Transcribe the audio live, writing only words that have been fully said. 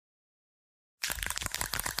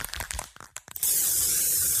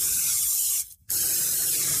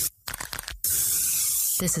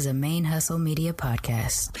This is a Main Hustle Media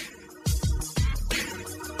podcast.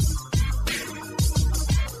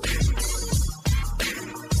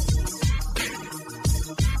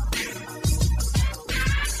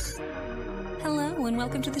 Hello and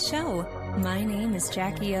welcome to the show. My name is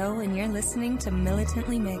Jackie O and you're listening to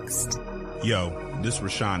Militantly Mixed. Yo, this is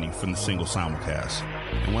Rashani from the Single Simulcast.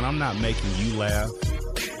 And when I'm not making you laugh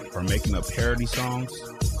or making up parody songs,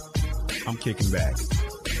 I'm kicking back,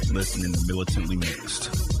 listening to Militantly Mixed.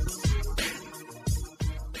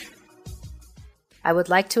 I would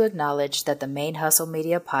like to acknowledge that the Main Hustle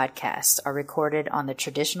Media podcasts are recorded on the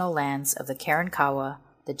traditional lands of the Karankawa,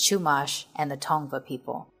 the Chumash, and the Tongva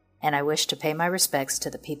people, and I wish to pay my respects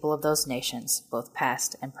to the people of those nations, both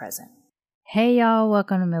past and present. Hey y'all,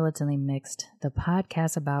 welcome to Militantly Mixed, the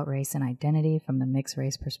podcast about race and identity from the mixed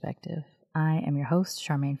race perspective. I am your host,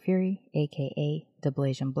 Charmaine Fury, aka The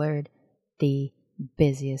Blasian Blurred, the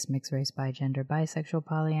busiest mixed race, bigender, bisexual,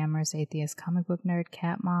 polyamorous, atheist, comic book nerd,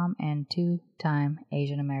 cat mom, and two-time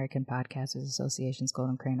Asian American Podcasters Association's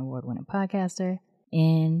Golden Crane Award-winning podcaster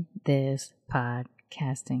in this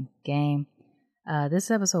podcasting game. This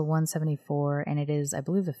is episode 174, and it is, I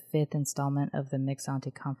believe, the fifth installment of the Mixed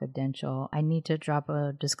Auntie Confidential. I need to drop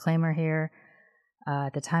a disclaimer here.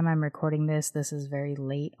 At the time I'm recording this is very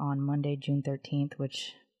late on Monday, June 13th,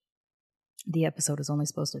 which the episode is only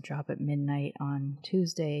supposed to drop at midnight on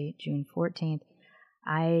Tuesday, June 14th.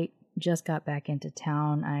 I just got back into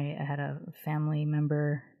town. I had a family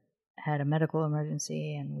member had a medical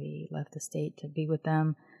emergency, and we left the state to be with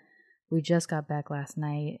them. We just got back last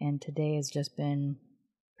night, and today has just been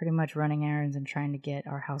pretty much running errands and trying to get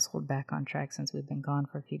our household back on track since we've been gone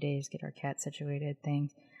for a few days, get our cat situated,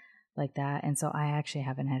 things like that. And so I actually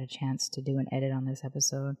haven't had a chance to do an edit on this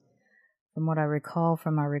episode. From what I recall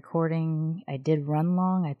from our recording, I did run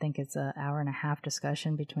long. I think it's an hour and a half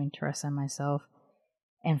discussion between Teresa and myself.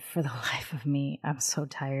 And for the life of me, I'm so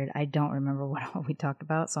tired. I don't remember what all we talked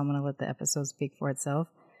about, so I'm going to let the episode speak for itself.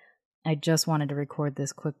 I just wanted to record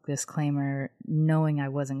this quick disclaimer, knowing I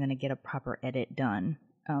wasn't going to get a proper edit done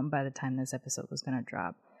by the time this episode was going to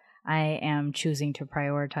drop. I am choosing to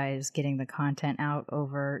prioritize getting the content out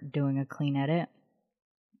over doing a clean edit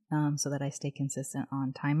so that I stay consistent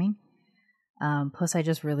on timing. Plus, I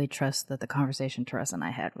just really trust that the conversation Teresa and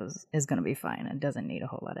I had is going to be fine and doesn't need a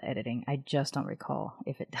whole lot of editing. I just don't recall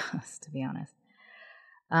if it does, to be honest.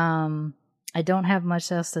 I don't have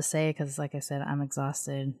much else to say because, like I said, I'm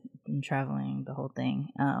exhausted and traveling, the whole thing.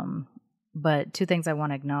 But two things I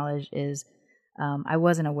want to acknowledge is I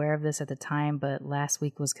wasn't aware of this at the time, but last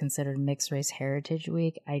week was considered Mixed Race Heritage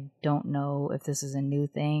Week. I don't know if this is a new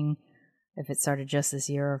thing, if it started just this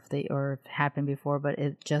year or if it happened before, but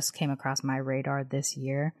it just came across my radar this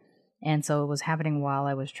year. And so it was happening while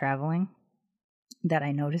I was traveling that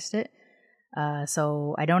I noticed it.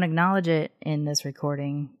 So I don't acknowledge it in this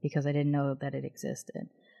recording because I didn't know that it existed.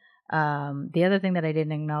 The other thing that I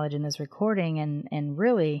didn't acknowledge in this recording, and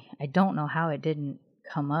really I don't know how it didn't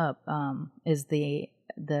come up, is the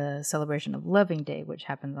celebration of Loving Day, which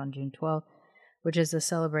happens on June 12th, which is the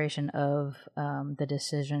celebration of the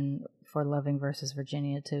decision for Loving versus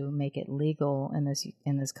Virginia to make it legal in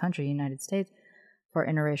this country, United States, for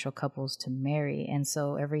interracial couples to marry. And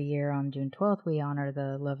so every year on June 12th, we honor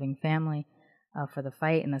the Loving family for the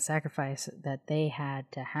fight and the sacrifice that they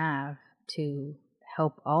had to have to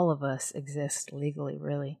help all of us exist legally,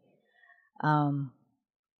 really. And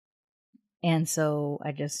so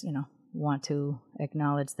I just, want to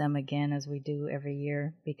acknowledge them again as we do every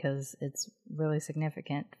year because it's really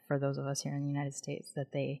significant for those of us here in the United States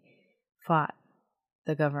that they fought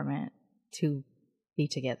the government to be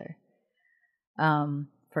together.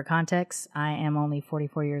 For context, I am only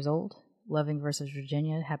 44 years old. Loving versus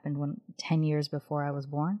Virginia happened 10 years before I was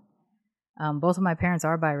born. Both of my parents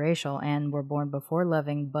are biracial and were born before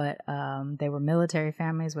Loving, but they were military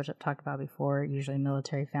families, which I've talked about before. Usually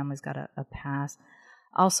military families got a pass.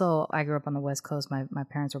 Also, I grew up on the West Coast. My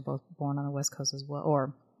parents were both born on the West Coast as well,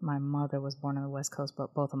 or my mother was born on the West Coast,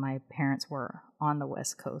 but both of my parents were on the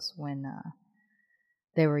West Coast when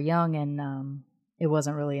they were young, and it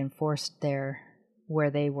wasn't really enforced there where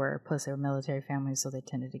they were. Plus, they were military families, so they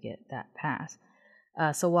tended to get that pass.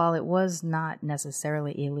 So while it was not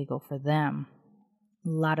necessarily illegal for them, a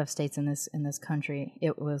lot of states in this country,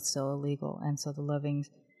 it was still illegal, and so the Lovings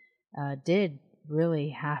did really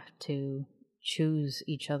have to choose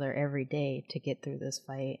each other every day to get through this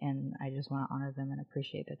fight, and I just want to honor them and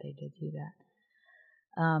appreciate that they did do that.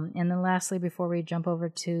 And then lastly, before we jump over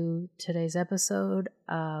to today's episode,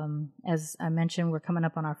 as I mentioned, we're coming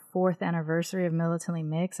up on our 4th anniversary of Militantly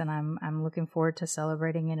Mixed, and I'm looking forward to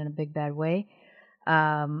celebrating it in a big bad way.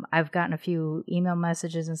 I've gotten a few email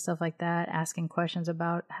messages and stuff like that asking questions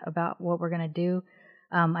about what we're going to do.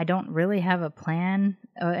 I don't really have a plan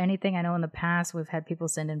or anything. I know in the past we've had people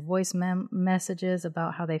send in voice messages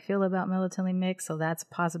about how they feel about Militantly Mixed, so that's a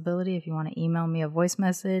possibility. If you want to email me a voice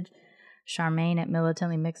message,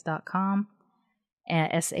 Charmaine@militantlymixed.com,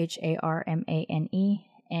 SHARMANE,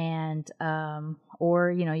 and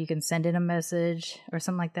or you can send in a message or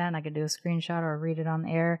something like that, and I could do a screenshot or read it on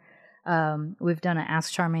the air. We've done an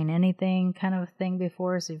Ask Charmaine Anything kind of thing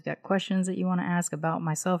before, so if you've got questions that you want to ask about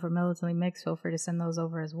myself or Militantly Mixed, feel free to send those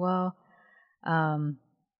over as well.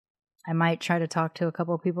 I might try to talk to a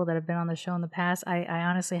couple of people that have been on the show in the past. I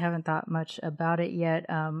honestly haven't thought much about it yet.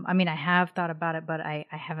 I have thought about it, but I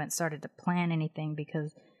haven't started to plan anything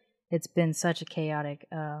because it's been such a chaotic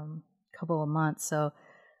couple of months. So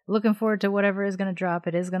looking forward to whatever is going to drop.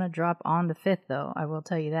 It is going to drop on the 5th, though. I will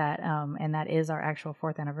tell you that. And that is our actual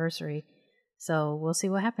 4th anniversary. So we'll see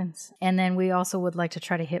what happens. And then we also would like to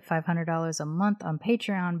try to hit $500 a month on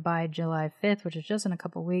Patreon by July 5th, which is just in a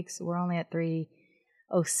couple weeks. We're only at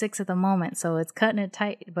 306 at the moment, so it's cutting it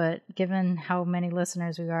tight. But given how many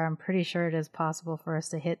listeners we are, I'm pretty sure it is possible for us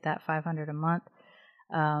to hit that $500 a month.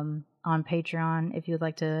 On Patreon. If you'd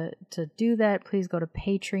like to do that, please go to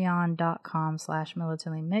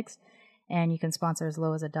patreon.com/militantlymixed, and you can sponsor as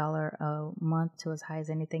low as $1 a month to as high as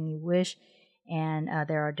anything you wish. And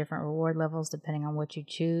there are different reward levels depending on what you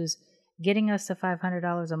choose. Getting us to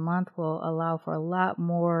 $500 a month will allow for a lot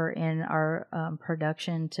more in our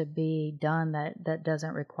production to be done that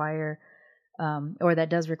doesn't require or that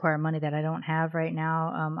does require money that I don't have right now.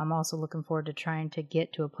 I'm also looking forward to trying to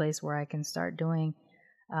get to a place where I can start doing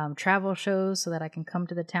travel shows so that I can come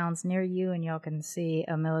to the towns near you and y'all can see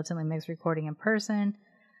a Militantly Mixed recording in person.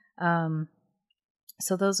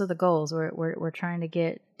 So those are the goals. We're trying to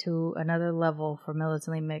get to another level for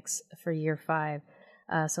Militantly Mixed for year 5.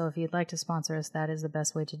 So if you'd like to sponsor us, that is the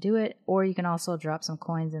best way to do it. Or you can also drop some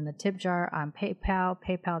coins in the tip jar on PayPal,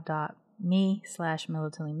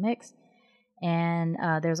 paypal.me/militantlymixed. And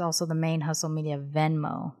there's also the Main Hustle Media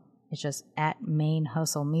Venmo. It's just at Main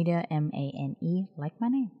Hustle Media, MANE, like my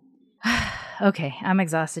name. Okay, I'm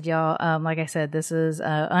exhausted, y'all. Like I said, this is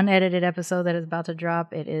an unedited episode that is about to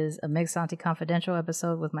drop. It is a Mixed Auntie Confidential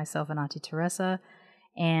episode with myself and Auntie Teresa.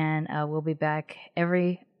 And we'll be back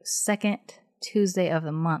every second Tuesday of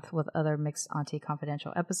the month with other Mixed Auntie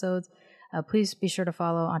Confidential episodes. Please be sure to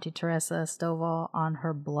follow Auntie Teresa Stovall on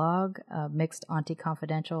her blog, Mixed Auntie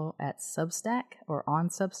Confidential at Substack or on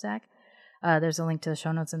Substack. There's a link to the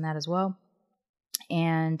show notes in that as well.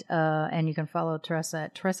 And you can follow Teresa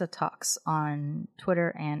at Teresa Talks on Twitter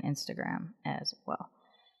and Instagram as well.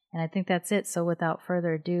 And I think that's it. So without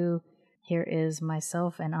further ado, here is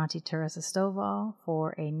myself and Auntie Teresa Stovall for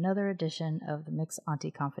another edition of the Mixed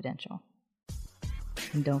Auntie Confidential.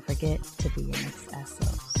 And don't forget to be your mixed ass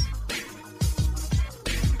selves.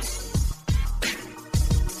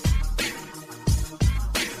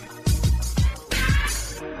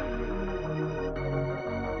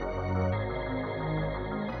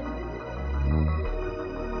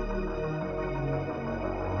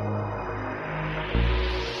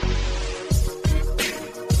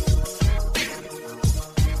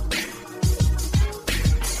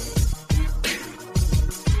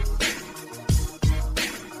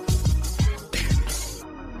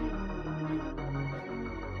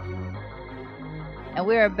 And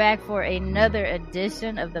we are back for another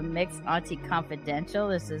edition of the Mixed Auntie Confidential.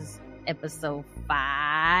 This is episode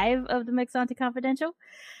 5 of the Mixed Auntie Confidential.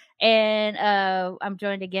 And I'm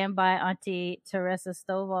joined again by Auntie Teresa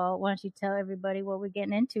Stovall. Why don't you tell everybody what we're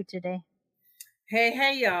getting into today?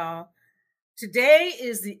 Hey, y'all. Today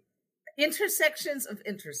is the intersections of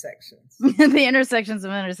intersections. The intersections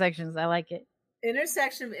of intersections. I like it.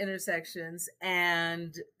 Intersection of intersections.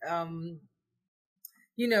 And,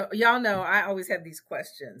 y'all know I always have these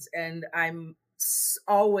questions. And I'm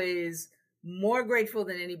always more grateful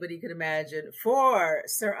than anybody could imagine for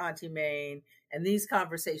Sir Auntie Maine and these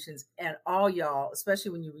conversations and all y'all,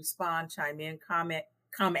 especially when you respond, chime in, comment,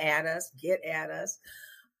 come at us, get at us.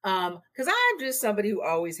 Because I'm just somebody who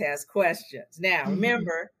always has questions. Now,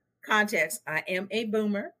 remember, context, I am a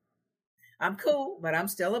boomer. I'm cool, but I'm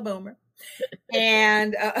still a boomer.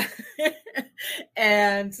 And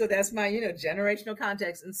and so that's my, generational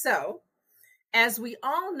context. And so, as we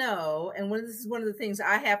all know, and this is one of the things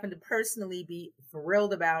I happen to personally be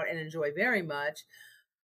thrilled about and enjoy very much,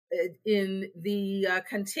 in the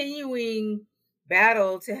continuing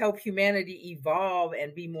battle to help humanity evolve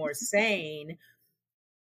and be more sane,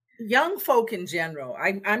 young folk in general,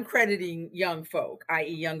 I'm crediting young folk,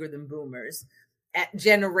 i.e. younger than boomers,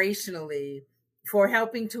 generationally, for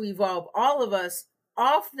helping to evolve all of us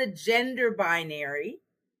off the gender binary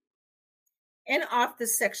and off the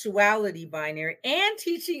sexuality binary and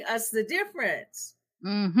teaching us the difference.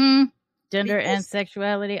 Mm-hmm. Gender and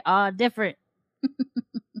sexuality are different.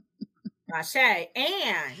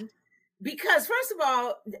 And because, first of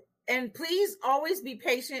all, and please always be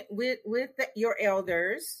patient with your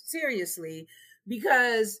elders, seriously,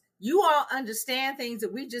 because you all understand things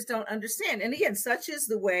that we just don't understand. And again, such is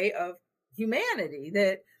the way of humanity,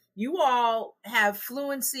 that you all have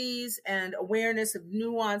fluencies and awareness of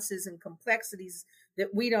nuances and complexities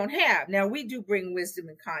that we don't have. Now, we do bring wisdom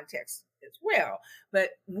and context as well,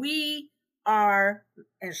 but we are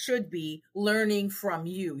and should be learning from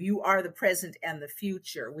you. You are the present and the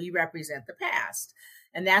future. We represent the past,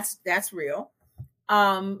 and that's real.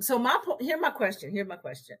 So here's my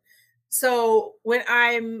question. So when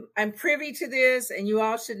I'm privy to this, and you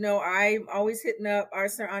all should know, I'm always hitting up our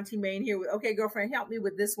Sir Auntie Main here with, okay, girlfriend, help me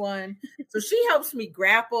with this one. So she helps me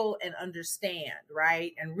grapple and understand,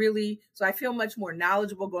 right? And really, so I feel much more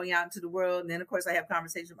knowledgeable going out into the world. And then, of course, I have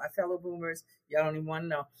conversations with my fellow boomers. Y'all don't even want to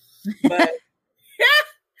know. But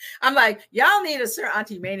I'm like, y'all need a Sir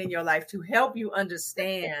Auntie Main in your life to help you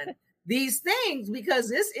understand these things, because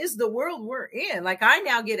this is the world we're in. Like, I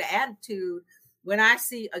now get an attitude when I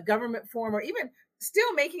see a government form, or even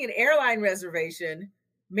still making an airline reservation,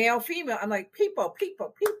 male, female. I'm like, people,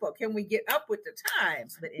 can we get up with the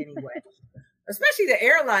times? But anyway, especially the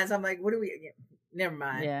airlines, I'm like, what do we, never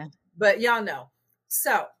mind. Yeah. But y'all know.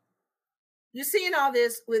 So you're seeing all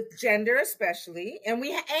this with gender, especially, and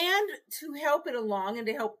to help it along and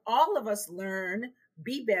to help all of us learn,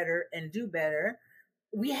 be better, and do better.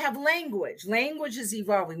 We have language. Language is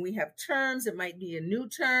evolving. We have terms. It might be a new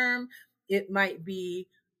term. It might be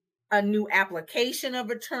a new application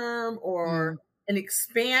of a term, or an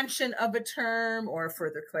expansion of a term, or a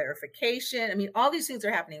further clarification. I mean, all these things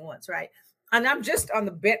are happening at once, right? And I'm just on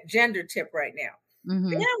the gender tip right now.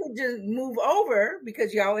 Mm-hmm. Then we just move over,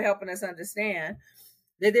 because y'all are helping us understand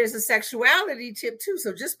that there's a sexuality tip too.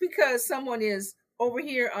 So just because someone is over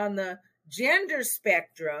here on the gender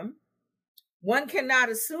spectrum, one cannot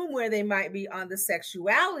assume where they might be on the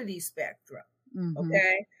sexuality spectrum. Mm-hmm.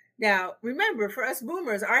 Okay. Now, remember, for us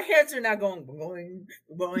boomers, our heads are not going boing,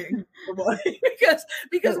 boing, boing,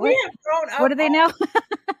 because we have grown up. What are they now?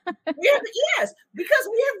 Yes, because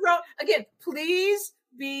we have grown. Again, please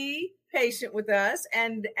be patient with us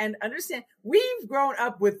and understand. We've grown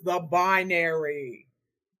up with the binary.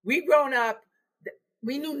 We've grown up.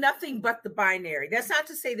 We knew nothing but the binary. That's not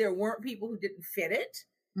to say there weren't people who didn't fit it.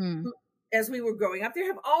 As we were growing up, there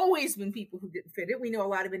have always been people who didn't fit it. We know a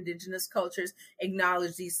lot of indigenous cultures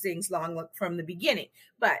acknowledge these things long from the beginning.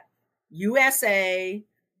 But USA,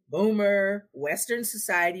 boomer, Western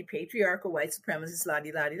society, patriarchal, white supremacist,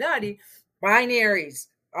 la-di-la-di-la-di, binaries.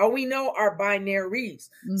 All we know are binaries.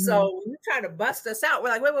 Mm-hmm. So when you try to bust us out,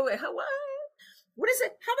 we're like, wait, what? What is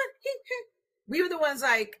it? How about he? We were the ones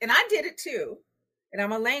like, and I did it too. And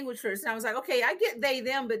I'm a language person. I was like, okay, I get they,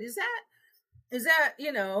 them, but is that, is that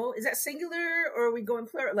singular, or are we going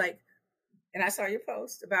plural? Like, and I saw your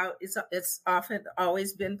post about it's often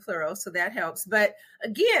always been plural, so that helps. But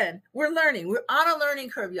again, we're learning. We're on a learning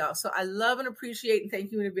curve, y'all. So I love and appreciate and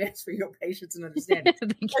thank you in advance for your patience and understanding. So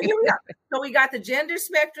here we are. So we got the gender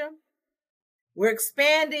spectrum. We're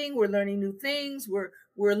expanding. We're learning new things. We're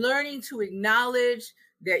learning to acknowledge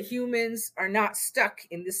that humans are not stuck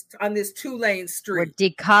on this 2-lane street. We're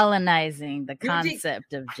decolonizing the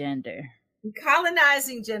concept of gender.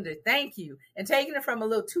 Colonizing gender, thank you, and taking it from a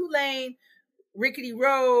little 2-lane rickety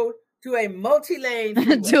road to a multi-lane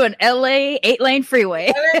to an LA 8-lane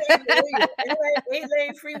freeway. LA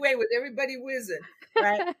 8-lane freeway with everybody whizzing,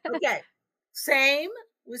 right? Okay, same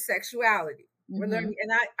with sexuality. We're learning,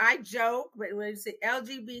 and I joke, but when you say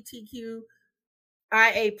LGBTQIA+,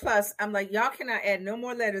 I'm like, y'all cannot add no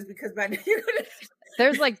more letters, because by then you're gonna.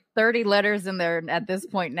 There's like 30 letters in there at this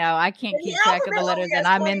point now. I can't keep track of the letters, and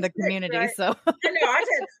I'm in the community, right? So I know. I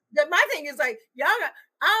said my thing is like, y'all got,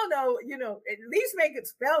 I don't know, at least make it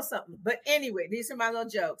spell something. But anyway, these are my little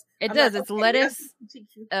jokes. It does. Like, it's lettuce,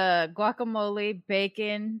 guacamole,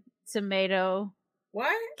 bacon, tomato,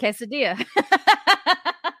 what? Quesadilla.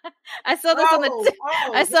 I saw this on the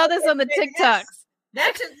I saw this on the TikToks.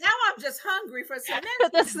 That's just, now I'm just hungry for some.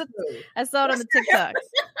 I saw it on the TikToks.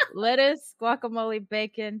 Lettuce, guacamole,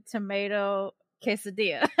 bacon, tomato,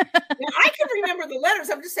 quesadilla. Now, I can remember the letters.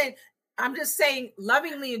 I'm just saying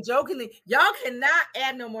lovingly and jokingly, y'all cannot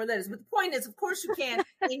add no more letters. But the point is, of course you can,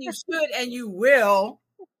 and you should, and you will.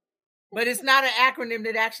 But it's not an acronym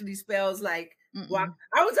that actually spells like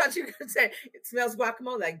I was thought you could say it smells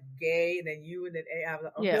guacamole, like gay, and then you, and then A. I'm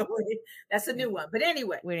like, oh, Yeah. no, that's a new one. But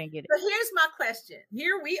anyway, We didn't get it. but here's my question.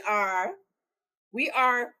 Here we are. We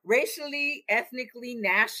are racially, ethnically,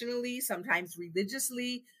 nationally, sometimes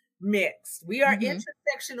religiously mixed. We are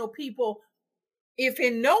intersectional people. If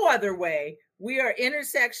in no other way, we are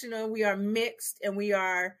intersectional, we are mixed, and we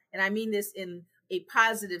are, and I mean this in a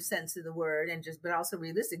positive sense of the word, and just, but also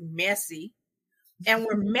realistic, messy. And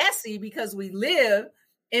we're messy because we live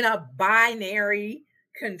in a binary,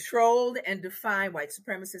 controlled and defined white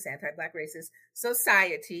supremacist, anti-Black racist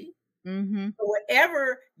society. So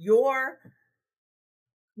whatever your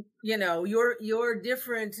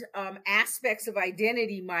different aspects of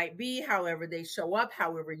identity might be, however they show up,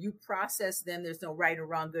 however you process them, there's no right or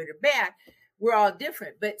wrong, good or bad. We're all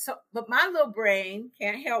different. But my little brain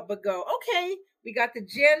can't help but go, okay, we got the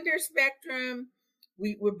gender spectrum.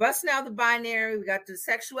 We're busting out the binary. We got the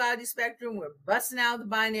sexuality spectrum. We're busting out the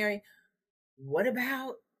binary. What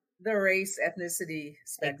about the race, ethnicity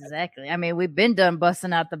spectrum? Exactly. I mean, we've been done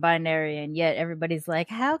busting out the binary, and yet everybody's like,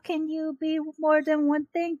 how can you be more than one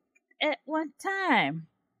thing at one time?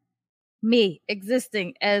 Me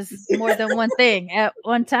existing as more than one thing at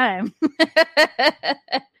one time.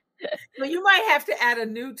 Well, you might have to add a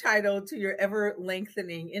new title to your ever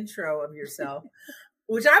lengthening intro of yourself,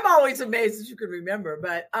 which I'm always amazed that you can remember,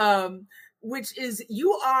 but which is,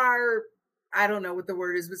 you are, I don't know what the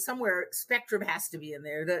word is, but somewhere spectrum has to be in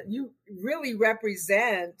there, that you really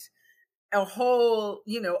represent a whole,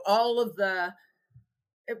 all of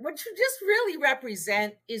what you just really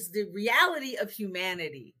represent is the reality of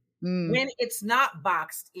humanity when it's not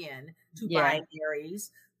boxed in to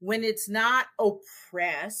binaries, when it's not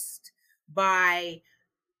oppressed by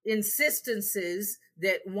insistences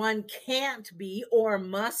that one can't be or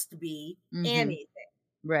must be anything.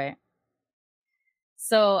 Right.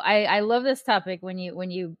 So I love this topic. When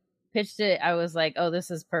you pitched it, I was like, oh, this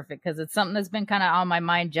is perfect, because it's something that's been kind of on my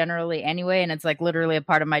mind generally anyway, and it's like literally a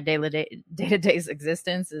part of my day-to-day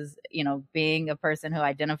existence is, being a person who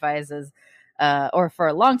identifies as or for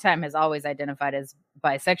a long time has always identified as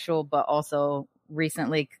bisexual, but also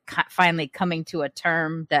recently finally coming to a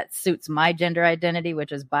term that suits my gender identity,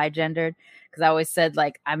 which is bigendered. Because I always said,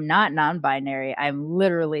 like, I'm not non-binary. I'm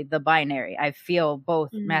literally the binary. I feel both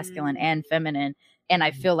masculine and feminine. And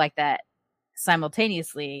I feel like that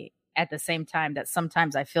simultaneously at the same time that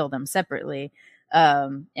sometimes I feel them separately,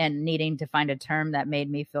 and needing to find a term that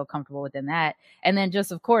made me feel comfortable within that. And then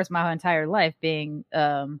just, of course, my entire life being,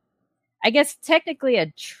 I guess, technically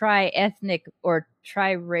a tri-ethnic or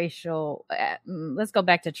tri-racial. Let's go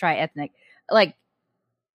back to tri-ethnic. Like,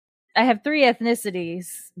 I have 3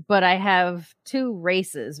 ethnicities, but I have 2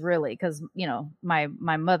 races, really, because, my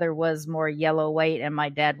mother was more yellow white and my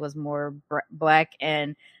dad was more black.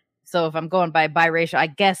 And so if I'm going by biracial, I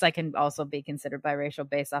guess I can also be considered biracial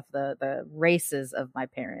based off the races of my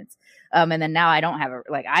parents. And then now I don't have a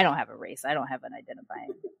race. I don't have an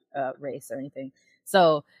identifying race or anything.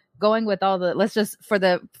 So going with all let's just, for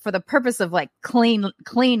the purpose of like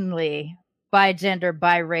cleanly bigender,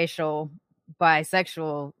 biracial,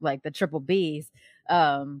 bisexual, like the triple B's,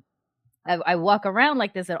 I walk around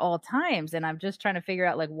like this at all times, and I'm just trying to figure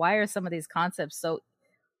out, like, why are some of these concepts so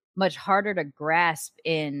much harder to grasp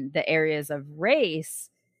in the areas of race?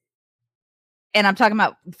 And I'm talking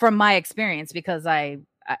about from my experience, because I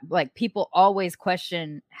like, people always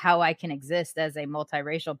question how I can exist as a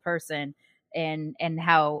multiracial person, and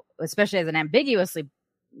how, especially as an ambiguously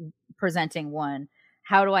presenting one,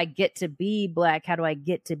 how do I get to be Black? How do I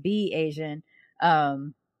get to be Asian?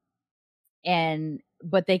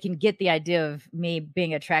 But they can get the idea of me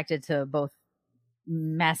being attracted to both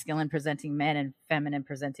masculine presenting men and feminine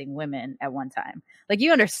presenting women at one time. Like,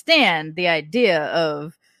 you understand the idea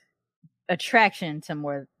of attraction to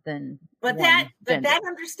more than but one that gender. But that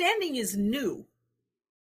understanding is new.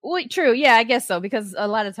 Well, true. Yeah, I guess so. Because a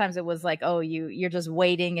lot of times it was like, oh, you're just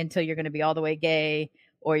waiting until you're going to be all the way gay,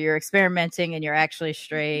 or you're experimenting and you're actually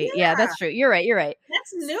straight. Yeah, that's true. You're right.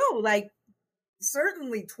 That's new. Like,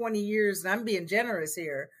 certainly 20 years, and I'm being generous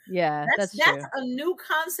here. Yeah, that's true. That's a new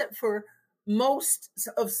concept for most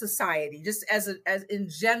of society, just as in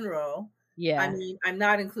general. Yeah. I mean, I'm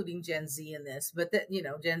not including Gen Z in this, but that,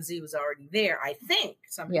 Gen Z was already there, I think.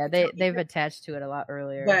 They've attached to it a lot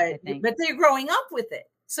earlier, I think. But they're growing up with it.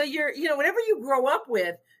 So whatever you grow up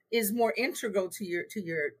with is more integral to your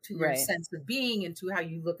sense of being, and to how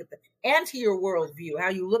you look at and to your worldview, how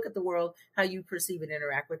you look at the world, how you perceive and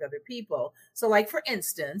interact with other people. So, like, for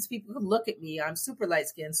instance, people who look at me, I'm super light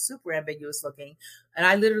skinned, super ambiguous looking, and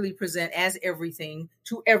I literally present as everything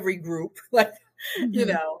to every group. Like,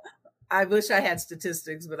 I wish I had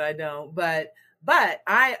statistics, but I don't. But but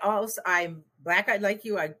I'm black. I like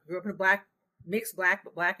you. I grew up in a mixed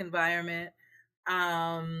black environment.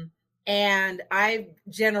 And I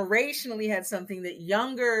generationally had something that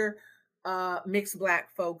younger mixed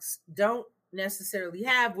black folks don't necessarily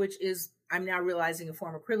have, which is, I'm now realizing, a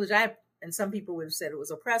form of privilege. And some people would have said it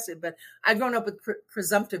was oppressive, but I've grown up with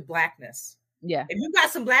presumptive blackness. Yeah. If you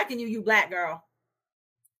got some black in you, you black girl.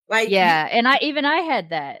 Like, yeah. And I had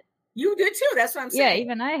that. You did too. That's what I'm saying. Yeah,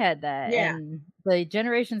 even I had that. Yeah. And the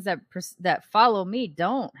generations that follow me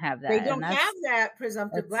don't have that. They don't have that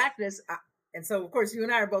presumptive blackness. And so, of course, you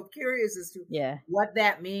and I are both curious as to what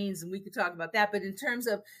that means, and we could talk about that. But in terms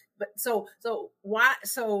of, so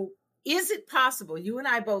is it possible? You and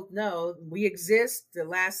I both know we exist. The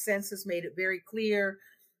last census made it very clear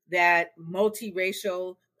that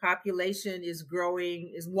multiracial population is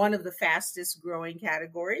growing, is one of the fastest growing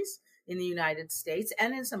categories in the United States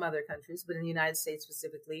and in some other countries, but in the United States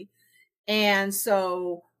specifically. And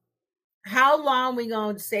so how long we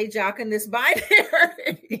going to stay jocking this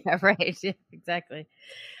binary? Yeah, right. Yeah, exactly.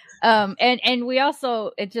 And we also,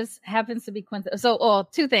 it just happens to be so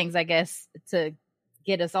two things, I guess, to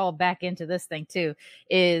get us all back into this thing too,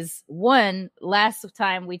 is one, last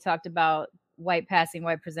time we talked about white passing,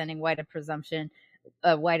 white presenting, white assumption,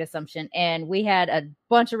 and we had a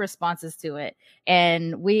bunch of responses to it,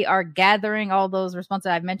 and we are gathering all those responses.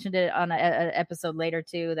 I've mentioned it on an episode later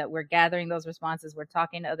too, that we're gathering those responses. We're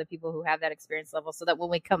talking to other people who have that experience level, so that when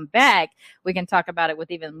we come back, we can talk about it with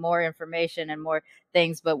even more information and more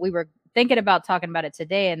things. But we were thinking about talking about it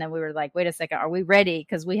today, and then we were like, wait a second, are we ready?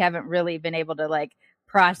 Because we haven't really been able to like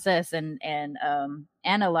process and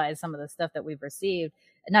analyze some of the stuff that we've received,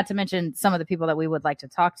 not to mention some of the people that we would like to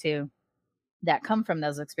talk to that come from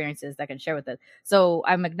those experiences that can share with us. So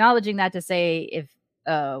I'm acknowledging that to say, if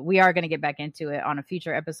we are going to get back into it on a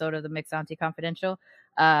future episode of the Mixed Auntie Confidential.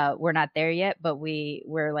 We're not there yet, but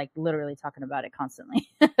we're like literally talking about it constantly.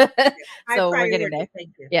 So we're getting there.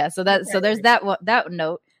 Yeah. So there's that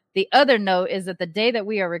note. The other note is that the day that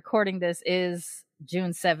we are recording this is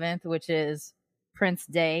June 7th, which is Prince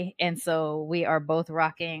Day. And so we are both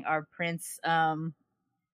rocking our Prince,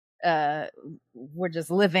 we're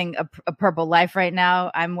just living a purple life right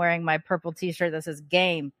now. I'm wearing my purple t-shirt that says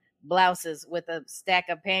game blouses with a stack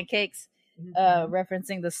of pancakes,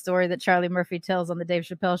 referencing the story that Charlie Murphy tells on the Dave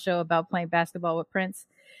Chappelle show about playing basketball with Prince.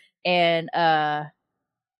 And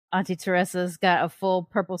Auntie Teresa's got a full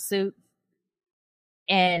purple suit,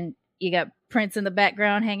 and you got Prince in the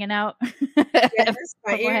background hanging out. Yes,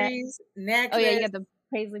 my earrings, necklace. Oh yeah, you got the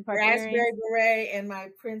Paisley Park raspberry earrings. beret, and my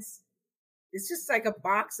Prince. It's just like a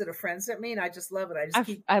box that a friend sent me, and I just love it.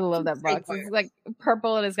 I love that box. It's like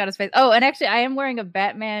purple, and it's got his face. Oh, and actually, I am wearing a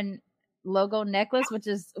Batman logo necklace, which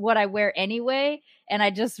is what I wear anyway. And I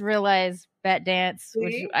just realized Bat Dance,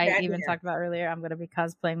 which I even talked about earlier. I'm going to be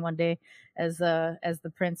cosplaying one day as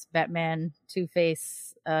the Prince, Batman,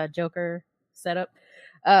 Two-Face, Joker setup.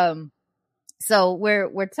 So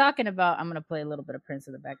we're talking about. I'm going to play a little bit of Prince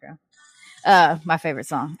in the background. My favorite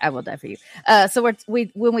song, I Will Die For You. So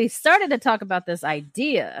when we started to talk about this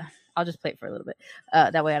idea, I'll just play it for a little bit.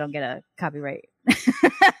 That way I don't get a copyright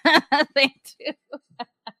thing too.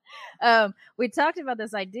 We talked about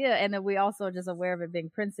this idea, and then we also just aware of it being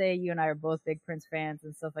Prince Day. You and I are both big Prince fans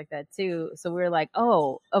and stuff like that too. So we were like,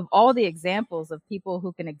 oh, of all the examples of people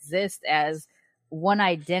who can exist as one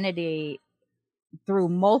identity through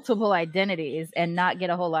multiple identities and not get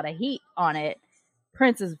a whole lot of heat on it,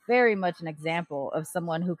 Prince is very much an example of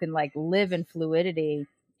someone who can like live in fluidity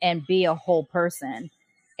and be a whole person,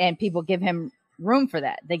 and people give him room for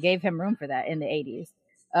that. They gave him room for that in the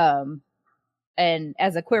 80s. And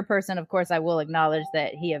as a queer person, of course, I will acknowledge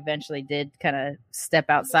that he eventually did kind of step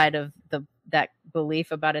outside of that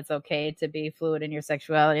belief about it's okay to be fluid in your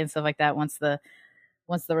sexuality and stuff like that once the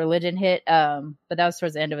religion hit. But that was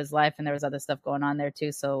towards the end of his life, and there was other stuff going on there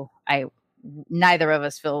too. So neither of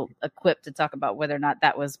us feel equipped to talk about whether or not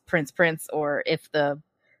that was Prince, or if the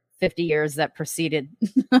 50 years that preceded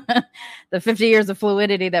the 50 years of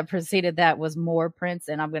fluidity that preceded that was more Prince.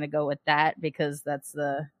 And I'm going to go with that because that's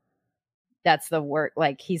the work.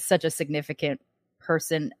 Like, he's such a significant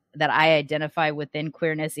person that I identify within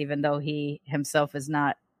queerness, even though he himself was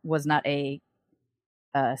not a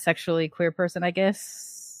sexually queer person, I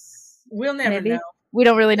guess. We'll never know. We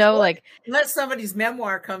don't really know, like, unless somebody's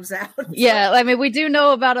memoir comes out. Yeah, I mean, we do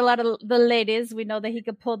know about a lot of the ladies. We know that he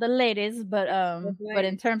could pull the ladies, but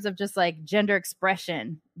in terms of just like gender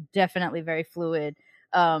expression, definitely very fluid.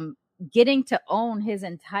 Getting to own his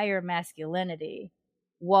entire masculinity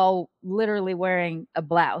while literally wearing a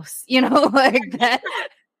blouse, like that.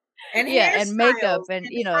 and yeah, and makeup hairstyles and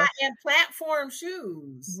and platform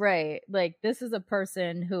shoes. right. Like this is a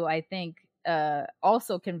person who I think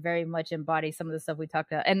also can very much embody some of the stuff we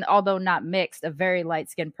talked about. And although not mixed, a very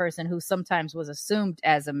light-skinned person who sometimes was assumed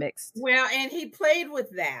as a mixed. Well, and he played with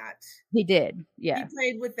that. He did. Yeah. He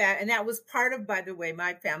played with that. And that was part of, by the way,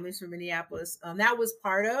 my family's from Minneapolis. That was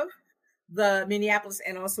part of the Minneapolis,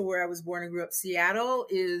 and also where I was born and grew up, Seattle,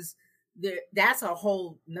 is that's a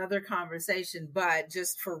whole nother conversation. But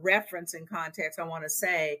just for reference and context, I want to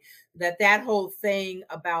say that whole thing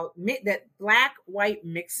about that black-white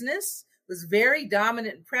mixedness was very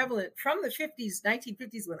dominant and prevalent from the 50s,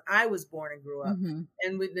 1950s, when I was born and grew up. Mm-hmm.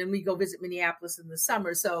 And then we go visit Minneapolis in the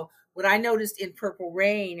summer. So what I noticed in Purple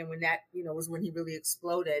Rain, and when that, was when he really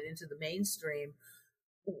exploded into the mainstream,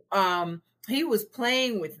 he was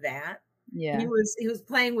playing with that. Yeah. He was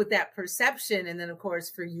playing with that perception. And then, of course,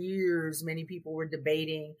 for years, many people were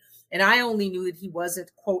debating. And I only knew that he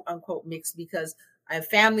wasn't, quote unquote, mixed because I have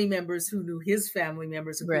family members who knew his family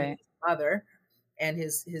members, including his mother and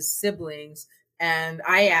his siblings. And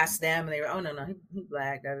I asked them, and they were, oh, no, he's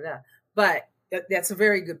black, da, da, da. But that's a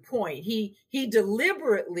very good point. He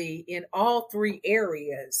deliberately, in all three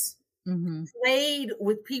areas, played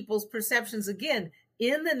with people's perceptions. Again,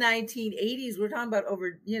 in the 1980s, we're talking about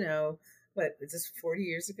over, what is this, 40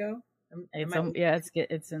 years ago? It's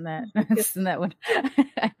in that. It's in that one.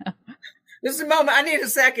 This is a moment. I need a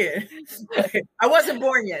second. I wasn't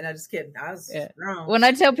born yet. No, just kidding. I was wrong. When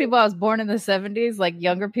I tell people I was born in the 70s, like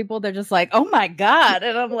younger people, they're just like, "Oh my god!"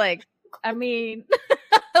 And I'm like, I mean,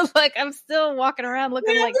 like I'm still walking around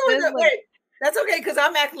looking like this. Wait, that's okay because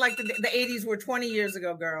I'm acting like the 80s were 20 years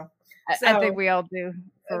ago, girl. So, I think we all do.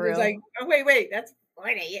 For real. Like, oh, wait, that's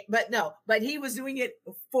 40. But no, but he was doing it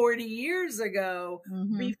 40 years ago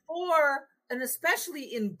before, and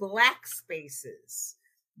especially in Black spaces,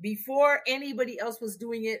 before anybody else was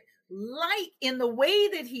doing it, like in the way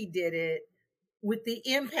that he did it, with the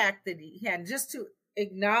impact that he had. Just to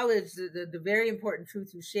acknowledge the very important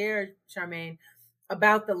truth you shared, Charmaine,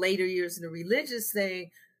 about the later years and the religious thing.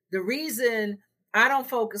 The reason I don't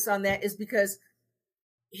focus on that is because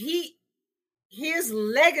his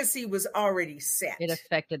legacy was already set. It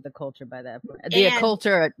affected the culture by that point.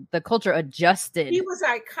 The culture adjusted. He was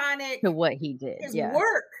iconic to what he did. His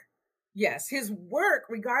work. Yes, his work,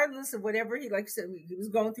 regardless of whatever he, like I said, he was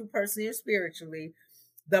going through personally or spiritually,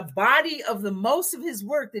 the body of the most of his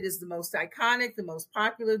work that is the most iconic, the most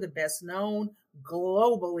popular, the best known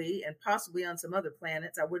globally, and possibly on some other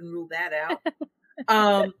planets, I wouldn't rule that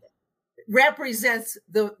out, represents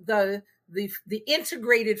the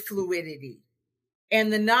integrated fluidity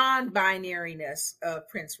and the non-binariness of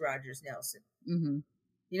Prince Rogers Nelson. Mm-hmm.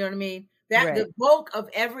 You know what I mean? That the bulk of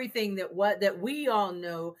everything that we all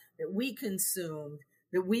know, that we consumed,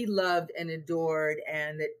 that we loved and adored,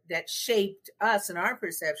 and that shaped us and our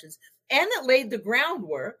perceptions, and that laid the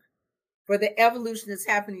groundwork for the evolution that's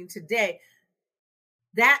happening today.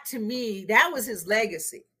 That, to me, that was his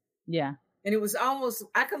legacy. Yeah. And it was almost,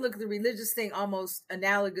 I can look at the religious thing almost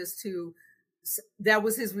analogous to, that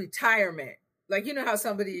was his retirement. Like, you know how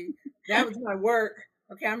somebody, that was my work.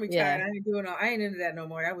 Okay, I'm retired. Yeah. I ain't into that no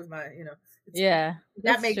more. That was my,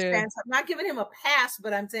 that makes sense. I'm not giving him a pass,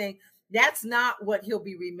 but I'm saying that's not what he'll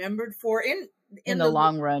be remembered for in the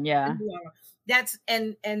long run. Yeah. That's,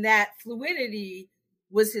 and that fluidity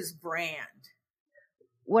was his brand.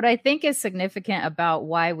 What I think is significant about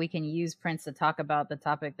why we can use Prince to talk about the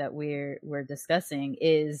topic that we're discussing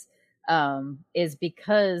is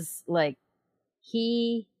because, like,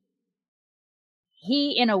 he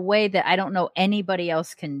in a way that I don't know anybody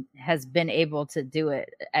else has been able to do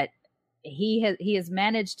it. He has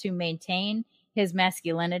managed to maintain his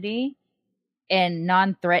masculinity and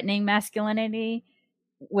non-threatening masculinity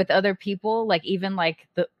with other people. Like, even like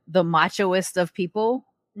the machoist of people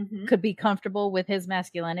could be comfortable with his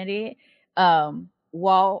masculinity,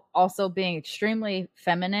 while also being extremely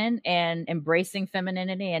feminine and embracing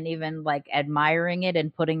femininity and even like admiring it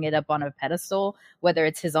and putting it up on a pedestal, whether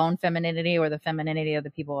it's his own femininity or the femininity of the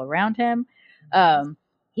people around him.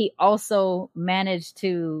 He also managed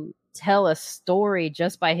to tell a story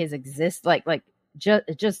just by his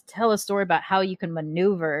just tell a story about how you can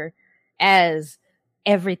maneuver as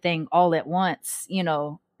everything all at once,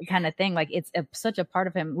 kind of thing. Like, it's such a part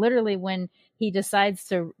of him. Literally, when he decides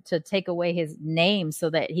to take away his name so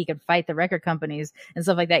that he could fight the record companies and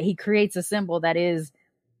stuff like that, he creates a symbol that is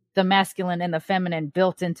the masculine and the feminine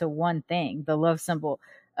built into one thing, the love symbol.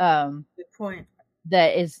 Good point.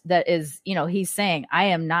 That is, he's saying, I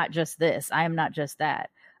am not just this, I am not just that.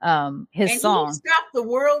 His song he stopped the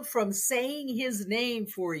world from saying his name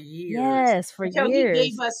for years. Yes, for until years. He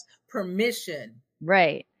gave us permission.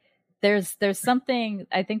 Right. there's something,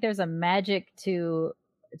 I think there's a magic to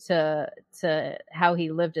how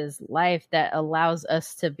he lived his life that allows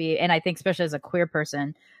us to be, and I think especially as a queer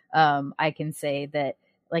person, I can say that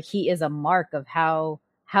like he is a mark of how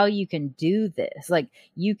you can do this. Like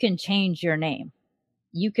you can change your name.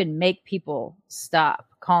 You can make people stop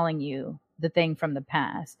calling you the thing from the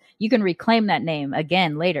past. You can reclaim that name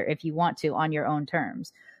again later if you want to on your own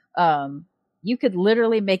terms. You could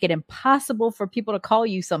literally make it impossible for people to call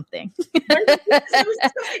you something. He didn't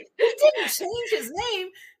change his name.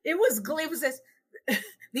 It was this.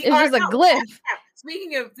 It was a glyph.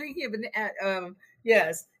 Speaking of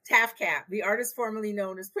yes, Tafcap, the artist formerly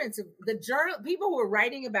known as Prince. The journal people who were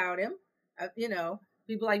writing about him,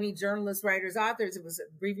 people like me, journalists, writers, authors. It was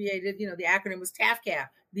abbreviated. The acronym was Tafcap,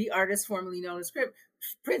 the artist formerly known as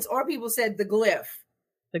Prince, or people said the glyph.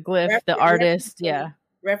 The glyph, the artist, yeah.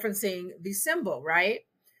 Referencing the symbol, right?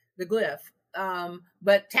 The glyph.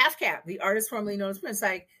 But Tafcap, the artist formerly known as Prince,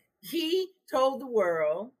 like he told the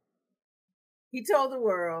world,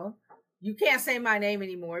 you can't say my name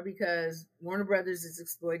anymore because Warner Brothers is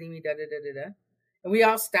exploiting me, da da da da da. And we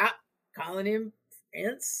all stopped calling him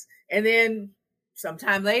Prince. And then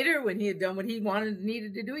sometime later, when he had done what he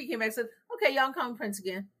needed to do, he came back and said, okay, y'all call him Prince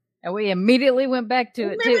again. And we immediately went back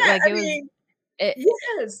to it too. Like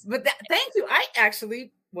yes, but thank you. I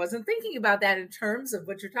actually wasn't thinking about that in terms of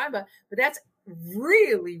what you're talking about, but that's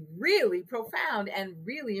really, really profound and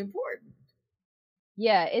really important.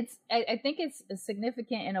 Yeah, I think it's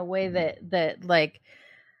significant in a way that like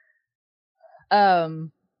to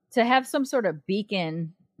have some sort of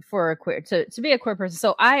beacon for a queer to be a queer person.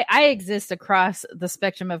 So I exist across the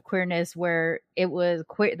spectrum of queerness where it was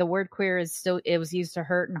queer. The word queer is still, it was used to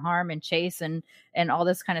hurt and harm and chase and all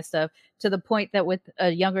this kind of stuff, to the point that with a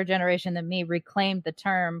younger generation than me reclaimed the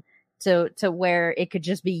term to where it could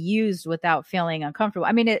just be used without feeling uncomfortable.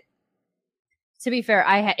 I mean, to be fair,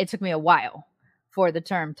 it took me a while for the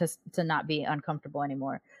term to not be uncomfortable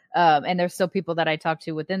anymore. And there's still people that I talk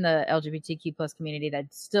to within the LGBTQ plus community that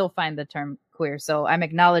still find the term queer. So I'm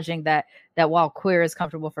acknowledging that while queer is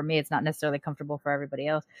comfortable for me, it's not necessarily comfortable for everybody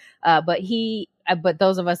else. But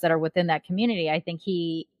those of us that are within that community, I think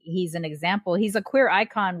he's an example. He's a queer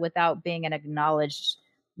icon without being an acknowledged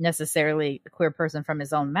necessarily queer person from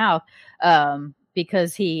his own mouth.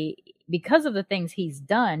 Because of the things he's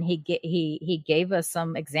done, he gave us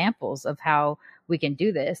some examples of how we can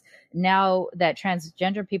do this. Now that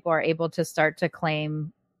transgender people are able to start to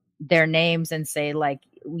claim their names and say, like,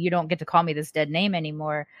 you don't get to call me this dead name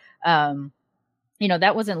anymore.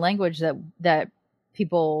 That wasn't language that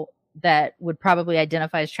people that would probably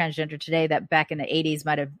identify as transgender today, that back in the 80s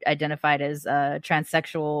might have identified as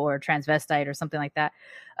transsexual or transvestite or something like that.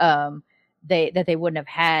 They wouldn't have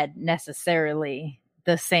had necessarily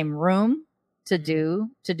the same room to do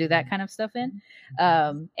that kind of stuff in.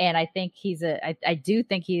 And I think I do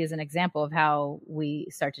think he is an example of how we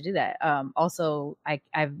start to do that. Also,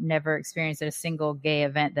 I've never experienced at a single gay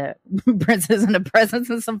event that Prince isn't a presence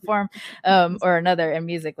in some form or another in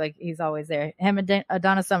music. Like, he's always there. Him and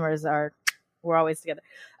Donna Summers we're always together.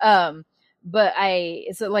 But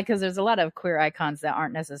because there's a lot of queer icons that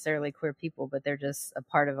aren't necessarily queer people, but they're just a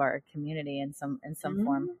part of our community in some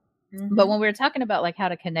form. Mm-hmm. But when we were talking about like how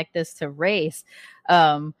to connect this to race,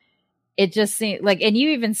 it just seemed like, and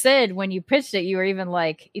you even said when you pitched it, you were even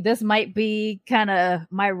like, this might be kind of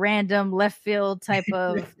my random left field type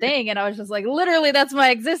of thing. And I was just like, literally, that's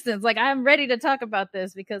my existence. Like, I'm ready to talk about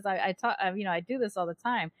this because I do this all the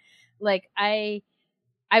time. Like, I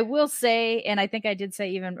will say, and I think I did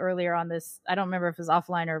say even earlier on this, I don't remember if it was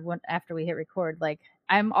offline or after we hit record, like,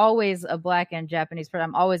 I'm always a Black and Japanese person.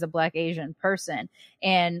 I'm always a Black Asian person.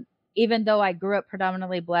 And even though I grew up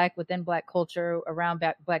predominantly Black within Black culture around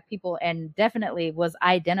Black people, and definitely was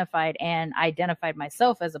identified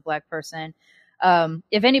myself as a Black person,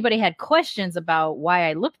 if anybody had questions about why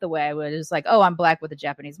I looked the way I would, it was like, oh, I'm Black with a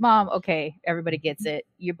Japanese mom. Okay, everybody gets it.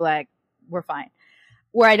 You're Black. We're fine.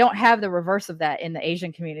 Where I don't have the reverse of that in the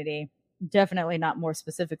Asian community, definitely not more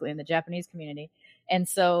specifically in the Japanese community. And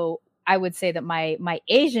so I would say that my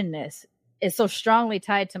Asianness is so strongly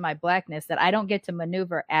tied to my Blackness that I don't get to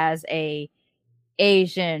maneuver as a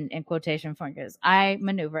Asian in quotation fingers. I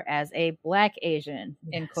maneuver as a Black Asian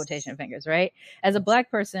in quotation fingers, right? As a Black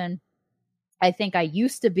person, I think I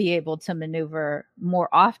used to be able to maneuver more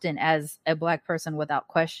often as a Black person without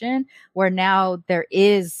question, where now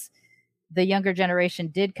the younger generation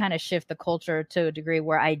did kind of shift the culture to a degree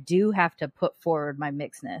where I do have to put forward my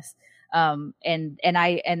mixedness. And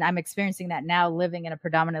I'm experiencing that now, living in a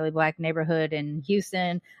predominantly Black neighborhood in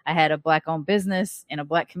Houston. I had a Black owned business in a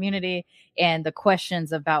Black community, and the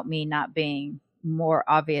questions about me not being more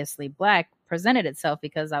obviously Black presented itself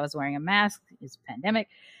because I was wearing a mask. It's a pandemic,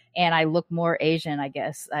 and I look more Asian, I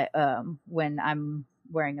guess, when I'm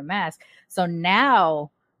wearing a mask. So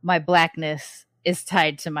now my Blackness is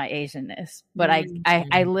tied to my Asianness, but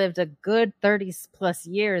I lived a good 30 plus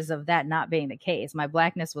years of that not being the case. My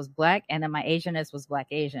Blackness was Black, and then my Asianness was Black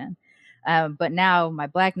Asian. But now my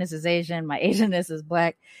Blackness is Asian, my Asianness is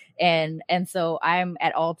Black, and so I'm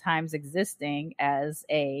at all times existing as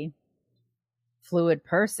a fluid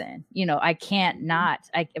person. You know, I can't not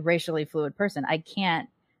a racially fluid person. I can't.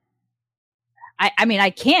 I mean, I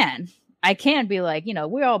can be like, you know,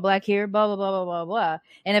 we're all Black here, blah, blah, blah, blah, blah, blah.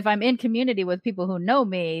 And if I'm in community with people who know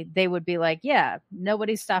me, they would be like, yeah,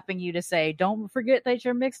 nobody's stopping you to say, don't forget that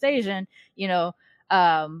you're mixed Asian, you know.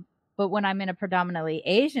 But when I'm in a predominantly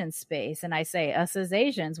Asian space and I say us as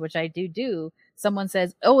Asians, which I do, someone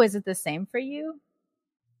says, oh, is it the same for you?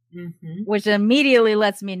 Mm-hmm. Which immediately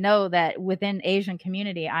lets me know that within Asian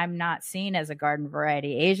community, I'm not seen as a garden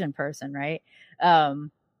variety Asian person, right?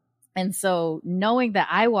 And so knowing that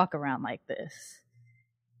I walk around like this,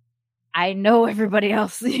 I know everybody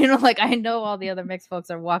else, you know, like I know all the other mixed folks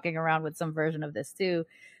are walking around with some version of this too.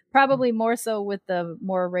 Probably more so with the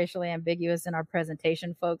more racially ambiguous in our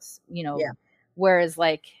presentation folks, you know, whereas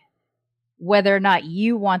like whether or not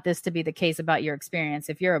you want this to be the case about your experience,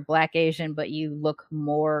 if you're a Black Asian, but you look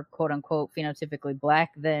more quote unquote phenotypically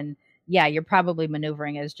Black, then yeah, you're probably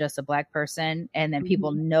maneuvering as just a Black person. And then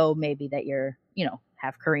people know maybe that you're, you know,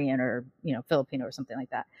 half Korean or, you know, Filipino or something like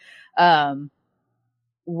that.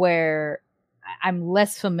 Where I'm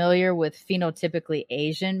less familiar with phenotypically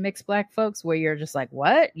Asian mixed Black folks where you're just like,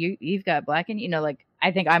 what? You've got Black in, you know, like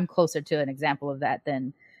I think I'm closer to an example of that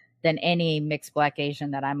than any mixed Black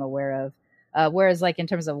Asian that I'm aware of. Whereas like in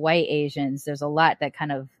terms of white Asians, there's a lot that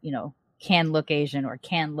kind of, you know, can look Asian or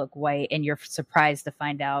can look white and you're surprised to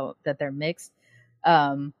find out that they're mixed.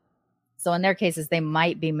 So in their cases, they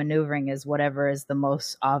might be maneuvering as whatever is the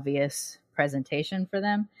most obvious presentation for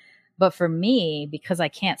them. But for me, because I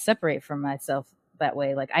can't separate from myself that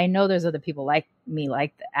way, like I know there's other people like me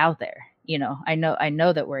like out there, you know, I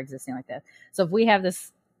know that we're existing like that. So if we have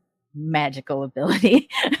this magical ability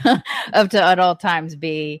of to at all times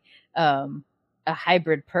be a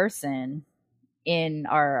hybrid person in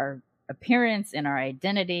our appearance, in our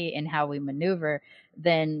identity, in how we maneuver,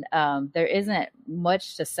 then there isn't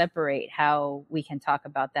much to separate how we can talk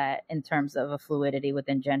about that in terms of a fluidity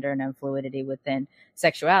within gender and a fluidity within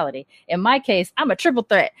sexuality. In my case, I'm a triple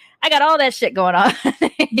threat. I got all that shit going on.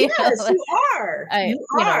 You are.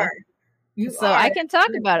 I can talk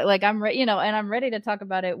about it. Like I'm ready, you know, and I'm ready to talk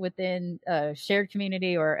about it within a shared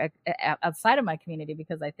community or outside of my community,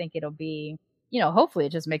 because I think it'll be, you know, hopefully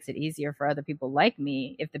it just makes it easier for other people like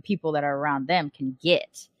me if the people that are around them can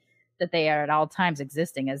get that they are at all times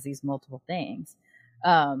existing as these multiple things.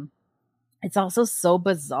 It's also so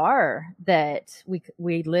bizarre that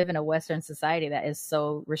we live in a Western society that is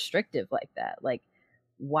so restrictive like that. Like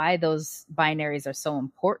why those binaries are so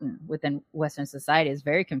important within Western society is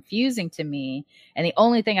very confusing to me. And the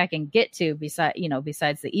only thing I can get to besides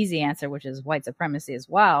the easy answer, which is white supremacy is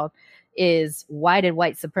wild, is why did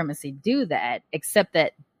white supremacy do that? Except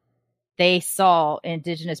that they saw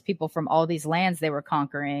indigenous people from all these lands they were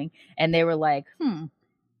conquering and they were like,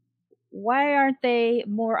 why aren't they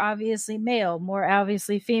more obviously male, more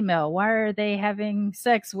obviously female? Why are they having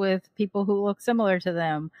sex with people who look similar to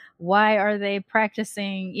them? Why are they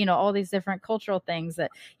practicing, you know, all these different cultural things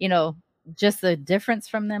that, you know, just the difference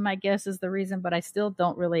from them, I guess, is the reason. But I still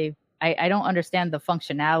don't really, I don't understand the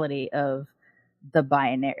functionality of the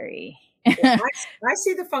binary. I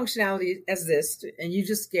see the functionality as this, and you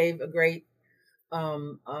just gave a great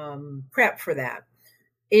prep for that,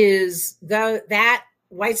 is that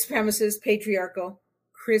white supremacist, patriarchal,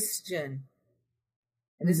 Christian.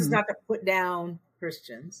 And this is not to put down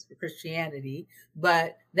Christianity,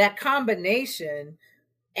 but that combination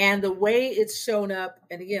and the way it's shown up.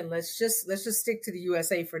 And again, let's just stick to the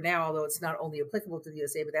USA for now, although it's not only applicable to the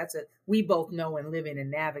USA, but that's we both know and live in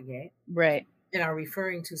and navigate. Right. And are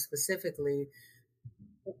referring to specifically,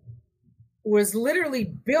 was literally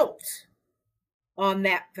built on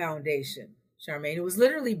that foundation, Charmaine. It was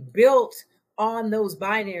literally built on those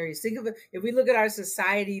binaries. Think of it, if we look at our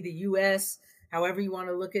society, the US, however you want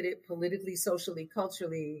to look at it, politically, socially,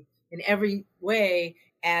 culturally, in every way,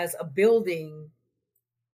 as a building,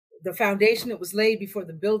 the foundation that was laid before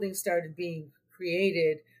the building started being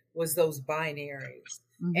created was those binaries.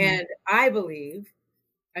 And I believe,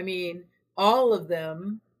 I mean, all of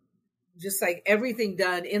them, just like everything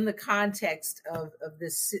done in the context of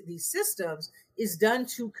these systems, is done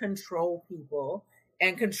to control people.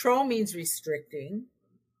 And control means restricting.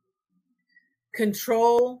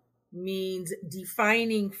 Control means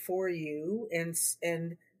defining for you and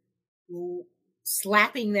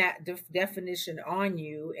slapping that definition on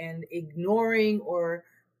you and ignoring or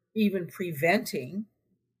even preventing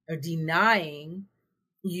or denying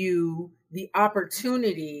you the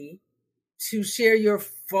opportunity to share your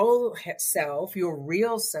full self, your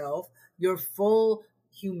real self, your full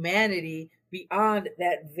humanity beyond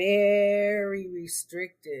that very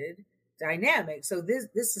restricted dynamic. So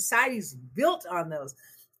this society's built on those.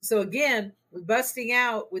 So again, we're busting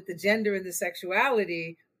out with the gender and the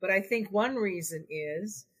sexuality, but I think one reason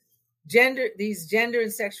is these gender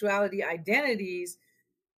and sexuality identities.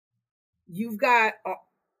 They've got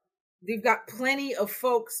plenty of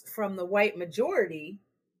folks from the white majority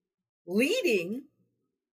leading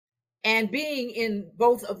and being in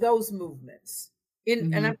both of those movements.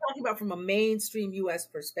 And I'm talking about from a mainstream U.S.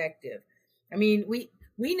 perspective. I mean,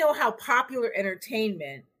 we know how popular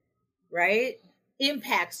entertainment, right,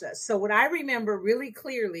 impacts us. So what I remember really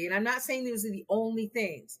clearly, and I'm not saying these are the only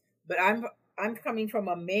things, but I'm coming from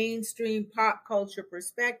a mainstream pop culture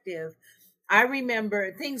perspective. I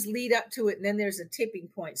remember things lead up to it, and then there's a tipping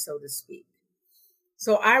point, so to speak.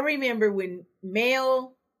 So I remember when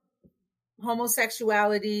male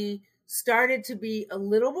homosexuality started to be a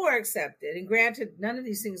little more accepted, and granted, none of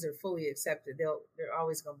these things are fully accepted. They're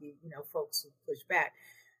always going to be, folks who push back.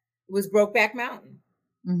 It was Brokeback Mountain.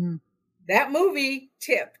 Mm-hmm. That movie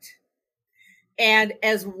tipped. And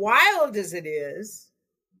as wild as it is,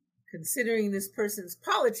 considering this person's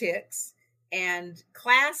politics and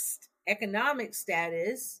class economic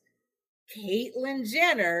status, Caitlyn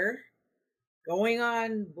Jenner going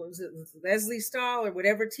on, was it Leslie Stahl or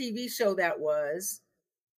whatever TV show that was,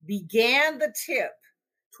 began the tip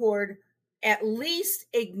toward at least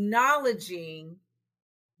acknowledging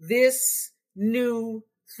this new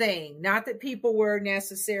thing. Not that people were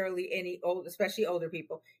necessarily especially older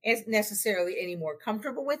people, necessarily any more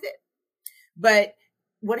comfortable with it. But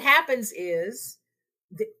what happens is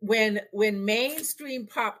when mainstream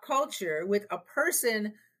pop culture with a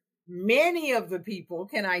person many of the people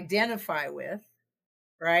can identify with,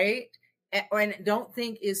 right? And don't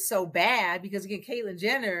think is so bad, because again, Caitlyn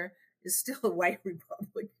Jenner is still a white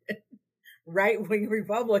Republican, right-wing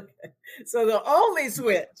Republican. So the only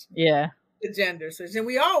switch, the gender switch. And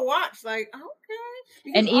we all watch like,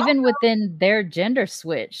 okay. And even within their gender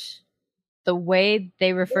switch, the way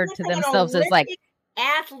they refer to themselves as like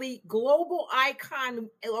athlete, global icon,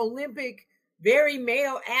 Olympic, very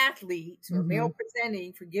male athlete, or male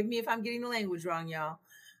presenting. Forgive me if I'm getting the language wrong, y'all.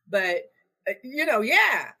 But, I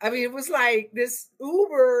mean, it was like this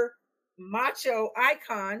uber macho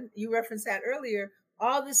icon. You referenced that earlier.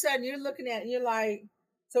 All of a sudden you're looking at it and you're like,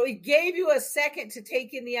 so it gave you a second to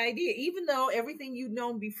take in the idea, even though everything you'd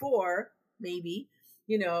known before, maybe,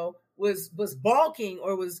 was balking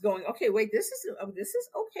or was going, okay, wait, this is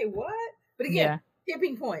okay. What? But again,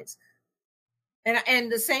 tipping points.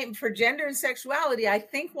 And the same for gender and sexuality. I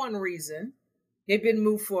think one reason they've been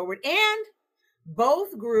moved forward, and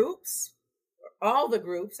both groups, all the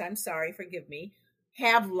groups, I'm sorry, forgive me,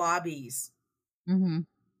 have lobbies,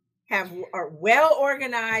 are well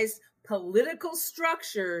organized political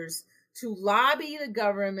structures to lobby the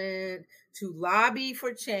government, to lobby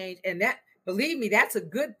for change. And that, believe me, that's a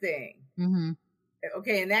good thing.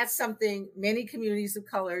 Okay. And that's something many communities of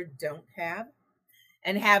color don't have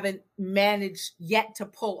and haven't managed yet to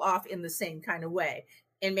pull off in the same kind of way.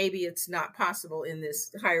 And maybe it's not possible in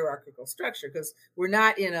this hierarchical structure because we're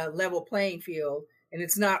not in a level playing field, and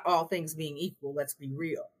it's not all things being equal. Let's be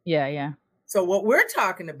real. Yeah. So what we're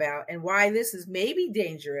talking about and why this is maybe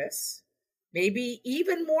dangerous, maybe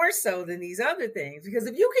even more so than these other things, because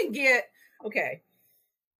if you can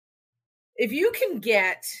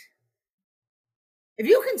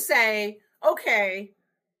say, okay,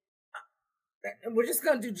 we're just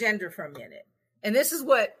going to do gender for a minute. And this is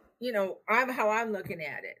what, how I'm looking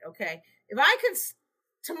at it. Okay. If I can,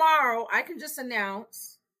 tomorrow, I can just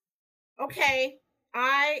announce, okay,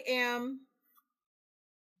 I am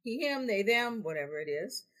he, him, they, them, whatever it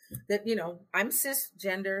is, that, I'm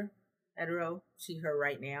cisgender, hetero, she, her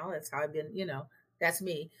right now. That's how I've been, that's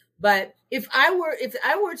me. But if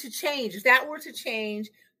that were to change,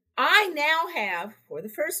 I now have, for the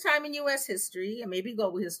first time in U.S. history and maybe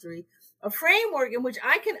global history, a framework in which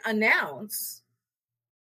I can announce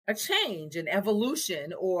a change, an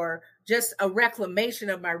evolution, or just a reclamation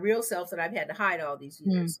of my real self that I've had to hide all these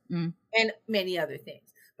years, and many other things.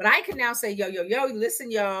 But I can now say, yo, listen,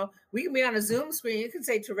 y'all, we can be on a Zoom screen. You can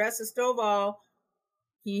say Teresa Stovall,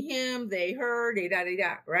 he, him, they, her, they,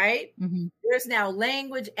 da, right? There's now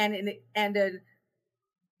language and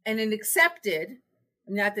an accepted,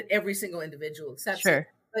 Not that every single individual accepts Sure. it,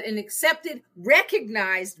 but an accepted,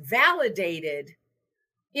 recognized, validated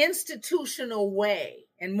institutional way.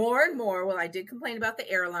 And more, well, I did complain about the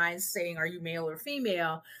airlines saying, are you male or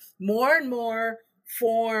female? More and more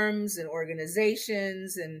forms and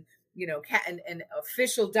organizations and, and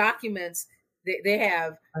official documents, they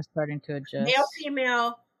have are starting to adjust. Male,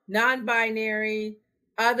 female, non-binary,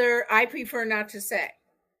 other, I prefer not to say.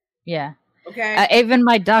 Yeah. Okay. Even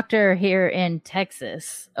my doctor here in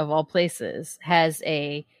Texas, of all places, has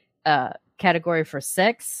a category for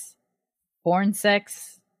sex, born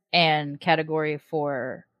sex, and category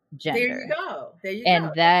for gender. There you go.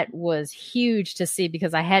 And that was huge to see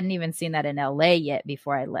because I hadn't even seen that in LA yet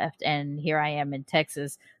before I left. And here I am in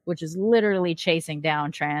Texas, which is literally chasing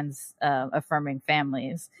down trans affirming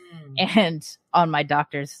families and on my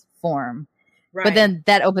doctor's form. Right. But then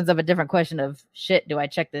that opens up a different question of shit, do I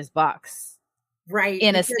check this box? Right.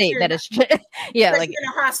 In a state that is yeah, like in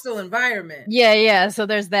a hostile environment. Yeah. So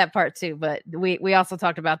there's that part too. But we also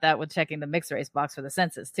talked about that with checking the mixed race box for the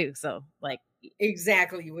census too. So like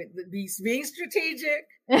exactly with being strategic.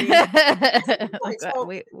 So,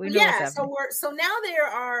 we know so now there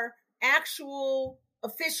are actual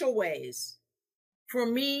official ways for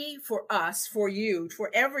me, for us, for you, for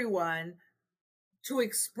everyone to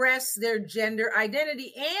express their gender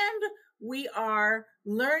identity, and we are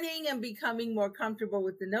learning and becoming more comfortable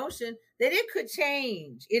with the notion that it could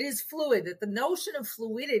change. It is fluid, that the notion of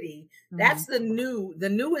fluidity, that's the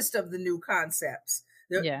newest of the new concepts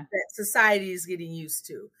that society is getting used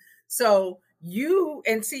to. So you're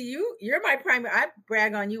my primary, I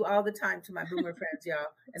brag on you all the time to my boomer friends, y'all,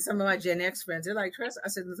 and some of my Gen X friends. They're like, Tress, I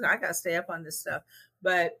said, I got to stay up on this stuff.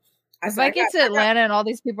 But if I get to Atlanta and all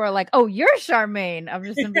these people are like, oh, you're Charmaine, I'm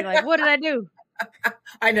just going to be like, what did I do?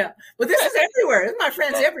 I know, but this is everywhere. It's my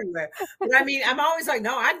friends everywhere. But I mean, I'm always like,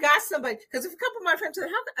 no, I've got somebody. Because if a couple of my friends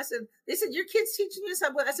said, they said, your kids teaching you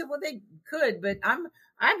something. I said, well, they could, but I'm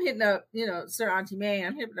hitting up, Sir Auntie May.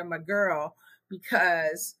 I'm hitting up my girl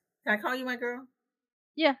because. Can I call you my girl?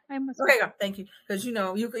 Yeah, I must. Okay, thank you. Because you'll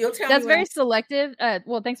tell me. That's very selective.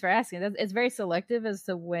 Well, thanks for asking. It's very selective as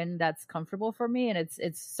to when that's comfortable for me, and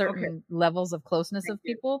it's certain levels of closeness of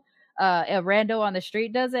people. A rando on the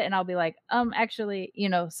street does it, and I'll be like, actually,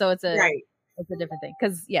 so it's a different thing.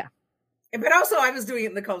 Because but also I was doing it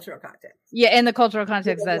in the cultural context. Yeah, in the cultural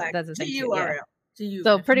context, that's the thing. G-U-R-L.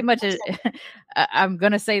 So pretty much, I'm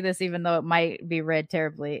gonna say this, even though it might be read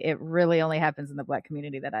terribly. It really only happens in the Black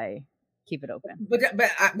community that I keep it open. But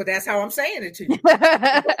that's how I'm saying it to you.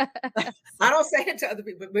 I don't say it to other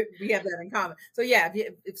people, but we have that in common. So yeah,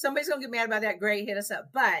 if somebody's gonna get mad about that, great, hit us up.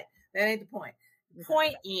 But that ain't the point. The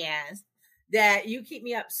point is that you keep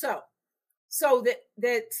me up. So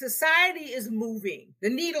that society is moving. The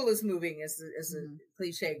needle is moving, as the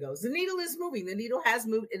cliche goes. The needle is moving. The needle has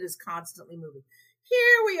moved. It is constantly moving.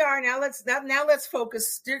 Here we are now. Let's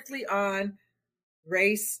focus strictly on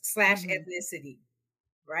race / ethnicity,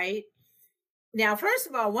 right? Now, first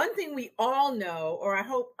of all, one thing we all know, or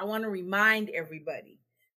I want to remind everybody,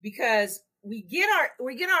 because we get our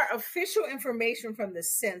official information from the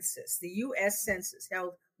census, the U.S. Census,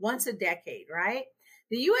 held once a decade, right?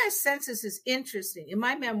 The U.S. Census is interesting. In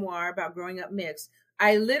my memoir about growing up mixed,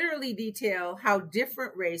 I literally detail how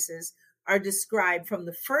different races are described from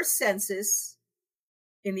the first census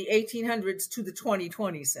in the 1800s to the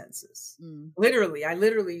 2020 census. Literally, I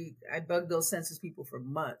bugged those census people for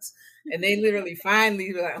months, and they literally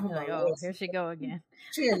finally were like, "Oh my God, here she go again.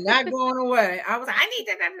 She is not going away." I was like, "I need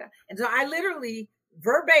that," and so I literally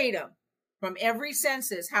verbatim from every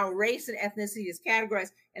census how race and ethnicity is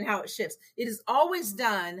categorized and how it shifts. It is always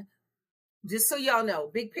done, just so y'all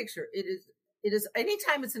know, big picture. It is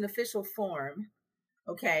anytime it's an official form,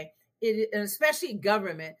 okay, and especially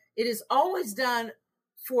government, it is always done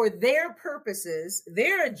for their purposes,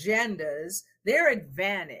 their agendas, their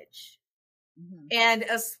advantage. And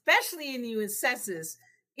especially in the U.S. Census,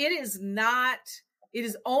 it is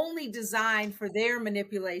only designed for their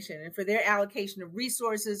manipulation and for their allocation of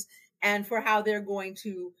resources and for how they're going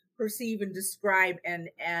to perceive and describe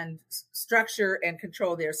and structure and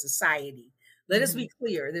control their society. Let us be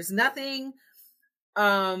clear. There is nothing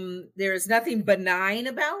benign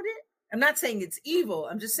about it. I'm not saying it's evil.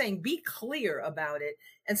 I'm just saying be clear about it.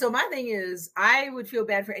 And so my thing is, I would feel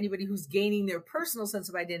bad for anybody who's gaining their personal sense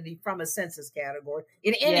of identity from a census category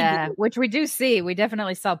in any group. Which we do see. We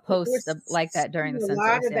definitely saw posts like that during the census. A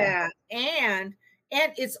lot of that. And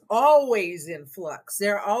it's always in flux.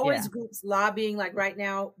 There are always groups lobbying. Like right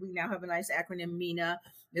now, we now have a nice acronym, MENA,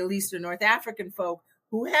 Middle Eastern North African folk,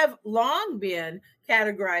 who have long been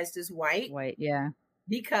categorized as white. White, yeah.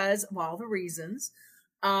 Because of all the reasons.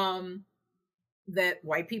 that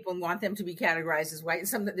white people want them to be categorized as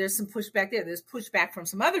white. And there's some pushback there. There's pushback from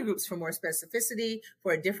some other groups for more specificity,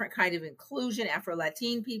 for a different kind of inclusion,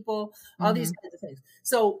 Afro-Latin people, all these kinds of things.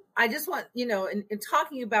 So I just want, in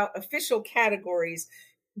talking about official categories,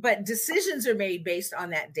 but decisions are made based on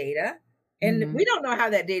that data. And we don't know how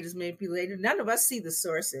that data is manipulated. None of us see the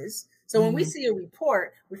sources. So when we see a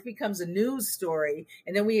report, which becomes a news story,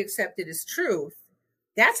 and then we accept it as truth,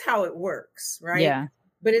 that's how it works, right? Yeah.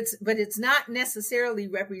 But it's not necessarily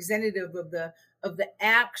representative of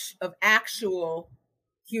actual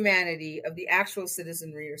humanity, of the actual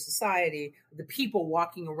citizenry or society, the people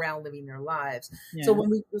walking around living their lives. Yeah. So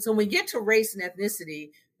when we get to race and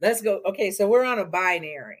ethnicity, let's go. Okay, so we're on a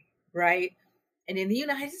binary, right? And in the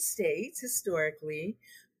United States, historically,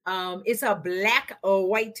 it's a black or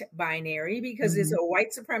white binary because it's a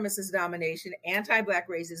white supremacist domination, anti-black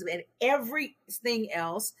racism, and everything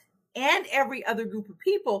else and every other group of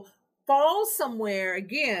people falls somewhere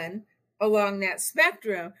again along that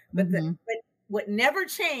spectrum. But but what never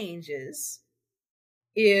changes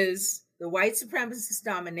is the white supremacist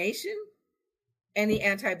domination and the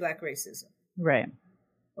anti-black racism. Right.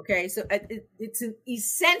 Okay, so it's an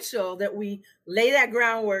essential that we lay that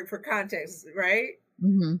groundwork for context, right?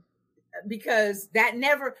 Because that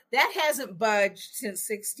hasn't budged since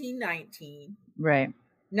 1619. Right.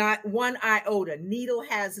 Not one iota. Needle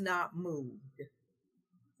has not moved.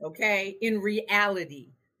 Okay, in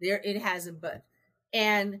reality, it hasn't budged.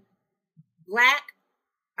 And black,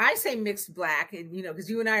 I say mixed black, and because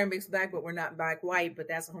you and I are mixed black, but we're not black white, but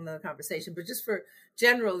that's a whole nother conversation. But just for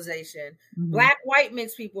generalization, black white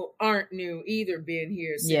mixed people aren't new either, been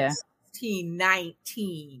here since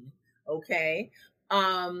 1619. Okay.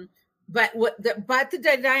 But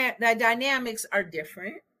the dynamics are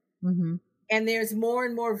different. And there's more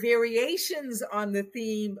and more variations on the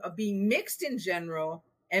theme of being mixed in general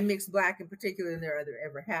and mixed black in particular than there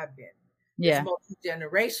ever have been. Yeah. It's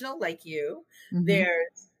multi-generational, like you.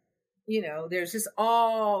 There's just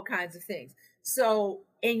all kinds of things. So,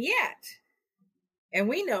 and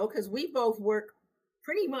we know, because we both work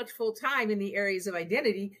pretty much full time in the areas of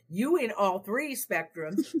identity, you in all three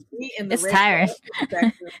spectrums, me in the it's tiring.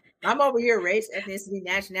 Spectrum. I'm over here, race, ethnicity,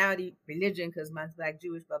 nationality, religion, because mine's black,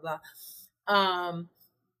 Jewish, blah, blah.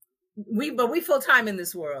 We full time in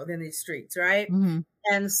this world, in these streets, right?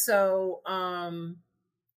 And so,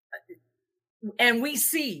 and we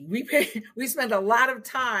spend a lot of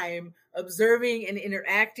time observing and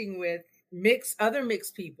interacting with other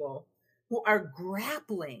mixed people who are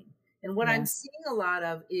grappling. And what I'm seeing a lot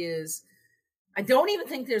of is, I don't even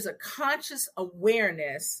think there's a conscious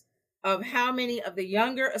awareness of how many of the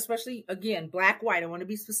younger, especially again, black, white, I want to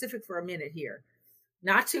be specific for a minute here,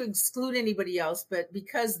 not to exclude anybody else, but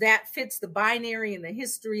because that fits the binary and the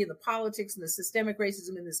history and the politics and the systemic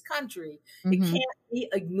racism in this country, it can't be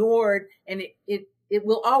ignored, and it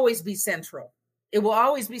will always be central. It will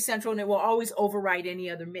always be central, and it will always override any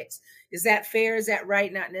other mix. Is that fair? Is that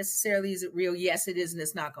right? Not necessarily. Is it real? Yes, it is, and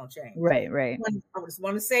it's not going to change. Right. I just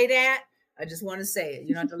want to say that. I just want to say it.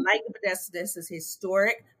 You don't have to like it, but this is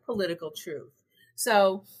historic political truth.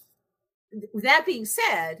 So with that being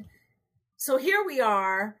said, so here we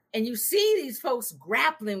are, and you see these folks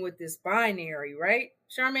grappling with this binary, right?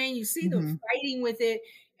 Charmaine, you see them fighting with it,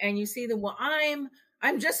 and you see them, well, I'm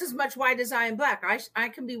just as much white as I am black. I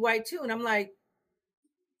can be white too. And I'm like,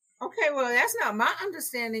 okay, well, that's not my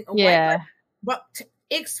understanding of white. But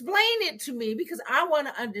explain it to me, because I want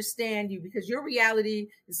to understand you, because your reality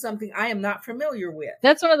is something I am not familiar with.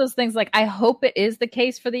 That's one of those things, like, I hope it is the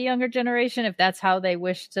case for the younger generation, if that's how they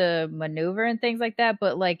wish to maneuver and things like that.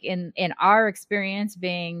 But like in our experience,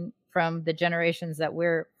 being from the generations that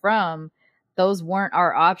we're from, those weren't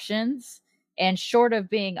our options. And short of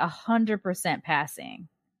being 100% passing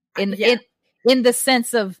in the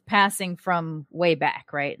sense of passing from way back,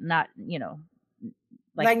 right? Not,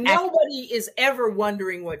 like nobody is ever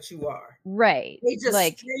wondering what you are. Right. They just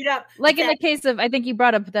straight up. Like in the case of, I think you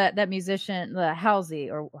brought up that musician, the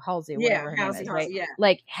Halsey, whatever her name is, right? Yeah.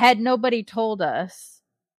 Like, had nobody told us,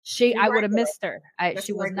 I would have missed her.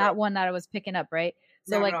 She was not one that I was picking up, right?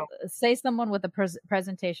 So say someone with a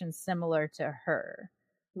presentation similar to her.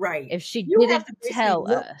 Right. If she didn't tell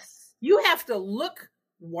us. You have to look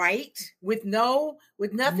white with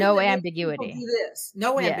nothing, no ambiguity. Do this,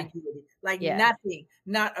 no ambiguity, nothing,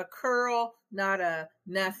 not a curl, not a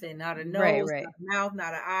nothing, not a nose, not a mouth,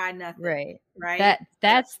 not an eye, nothing. Right.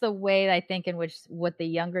 That's the way I think in which what the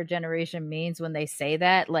younger generation means when they say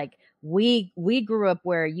that. Like, we grew up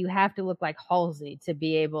where you have to look like Halsey to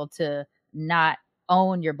be able to not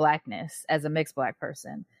own your blackness as a mixed black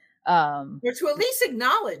person, or to at least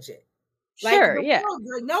acknowledge it. Like Sure, the yeah. world,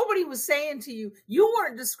 like nobody was saying to you, you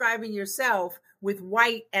weren't describing yourself with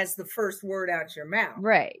white as the first word out your mouth.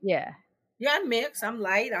 Right, yeah. Yeah, I'm mixed, I'm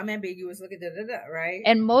light, I'm ambiguous, look at da, right?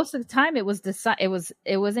 And most of the time it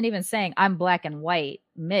wasn't even saying I'm black and white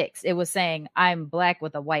mixed. It was saying I'm black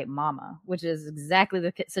with a white mama, which is exactly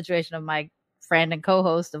the situation of my friend and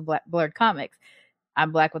co-host of Blurred Comics.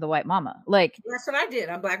 I'm black with a white mama. Like, That's what I did.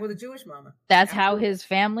 I'm black with a Jewish mama. that's how Absolutely. his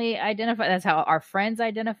family identified. That's how our friends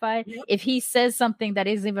identify. Yep. If he says something that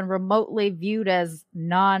isn't even remotely viewed as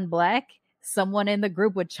non-black, someone in the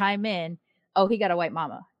group would chime in, "Oh, he got a white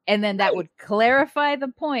mama," and then that would clarify the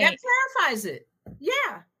point. That clarifies it.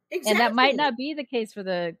 Yeah, exactly. And that might not be the case for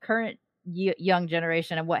the current young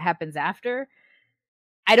generation and what happens after.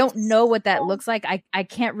 I don't know what that looks like. I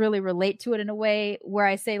can't really relate to it in a way where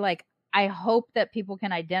I say, like, I hope that people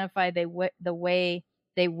can identify the way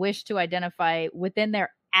they wish to identify within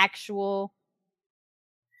their actual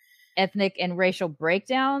ethnic and racial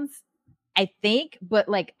breakdowns, I think, but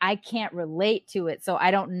like I can't relate to it. So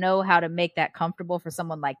I don't know how to make that comfortable for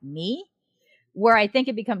someone like me. Where I think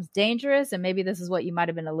it becomes dangerous, and maybe this is what you might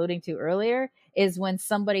have been alluding to earlier, is when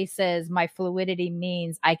somebody says my fluidity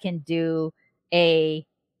means I can do a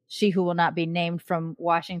she who will not be named from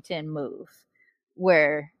Washington move,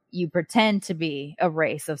 where you pretend to be a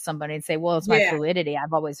race of somebody and say, well, it's my fluidity.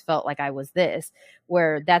 I've always felt like I was this,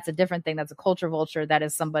 where that's a different thing. That's a culture vulture. That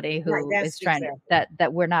is somebody who is trying to,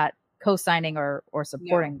 that we're not co-signing or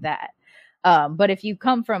supporting that. But if you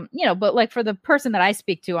come from, but like for the person that I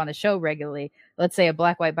speak to on the show regularly, let's say a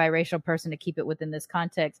black, white, biracial person, to keep it within this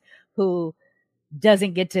context, who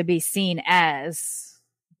doesn't get to be seen as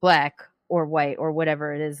black or white or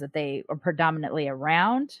whatever it is that they are predominantly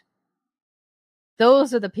around,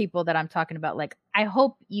 those are the people that I'm talking about. Like, I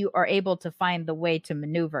hope you are able to find the way to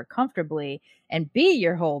maneuver comfortably and be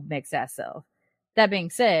your whole mixed ass self. That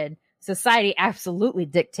being said, society absolutely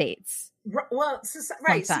dictates. Well,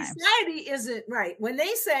 right. Society isn't right. When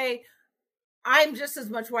they say I'm just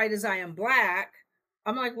as much white as I am black,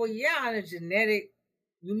 I'm like, well, yeah, on a genetic,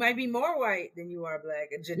 you might be more white than you are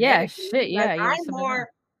black. Yeah, shit. Yeah. I'm more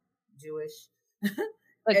Jewish.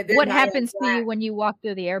 Like, what happens to you when you walk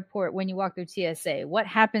through the airport, when you walk through TSA? What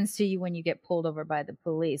happens to you when you get pulled over by the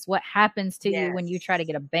police? What happens to you when you try to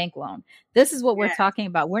get a bank loan? This is what we're talking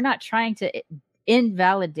about. We're not trying to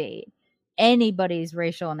invalidate anybody's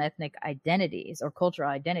racial and ethnic identities or cultural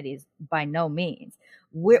identities, by no means.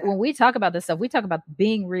 When we talk about this stuff, we talk about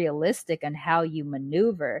being realistic and how you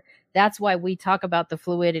maneuver. That's why we talk about the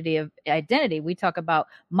fluidity of identity. We talk about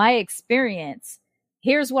my experience.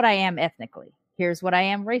 Here's what I am ethnically. Here's what I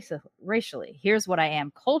am racially. Here's what I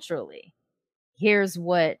am culturally. Here's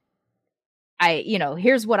what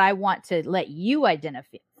here's what I want to let you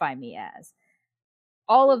identify me as.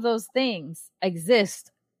 All of those things exist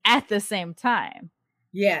at the same time.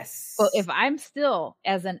 Yes. But if I'm still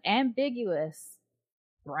as an ambiguous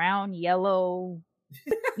brown, yellow,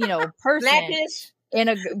 person blackish, in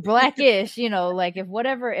a blackish, like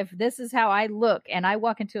if this is how I look and I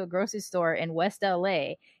walk into a grocery store in West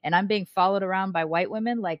LA and I'm being followed around by white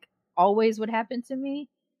women, like always would happen to me,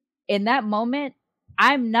 in that moment,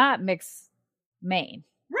 I'm not mixed Maine.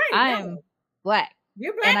 Right. I'm black.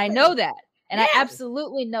 You're black. And I know that. And I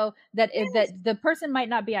absolutely know that that the person might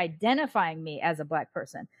not be identifying me as a black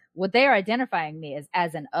person. What they are identifying me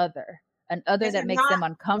as an other that makes them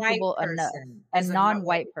uncomfortable enough, a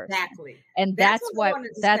non-white person. Exactly. And that's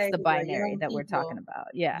the binary that we're talking about.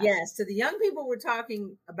 Yeah. Yes. To the young people we're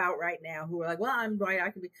talking about right now who are like, well, I'm white,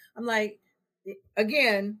 I'm like,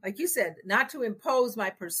 again, like you said, not to impose my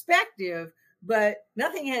perspective, but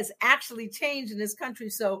nothing has actually changed in this country.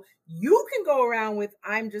 So you can go around with,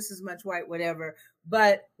 I'm just as much white, whatever,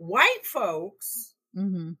 but white folks,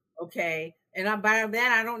 okay. And by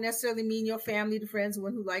that, I don't necessarily mean your family, the friends, the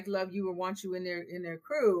one who love you or want you in their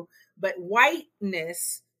crew, but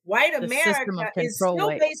whiteness, white America is still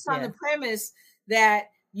based on the premise that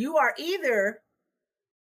you are either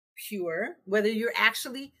pure, whether you're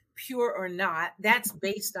actually pure or not. That's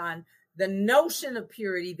based on the notion of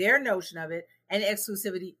purity, their notion of it, and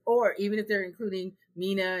exclusivity, or even if they're including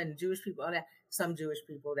MENA and Jewish people, all that, some Jewish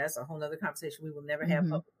people, that's a whole nother conversation we will never have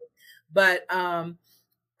publicly. But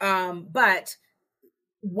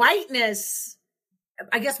whiteness,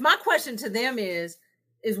 I guess my question to them is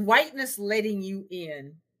whiteness letting you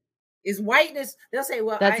in? Is whiteness, they'll say,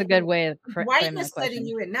 well, that's a good way of whiteness letting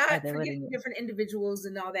you in, not forgetting different individuals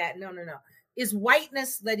and all that. No. Is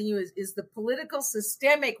whiteness letting you, is the political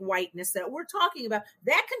systemic whiteness that we're talking about,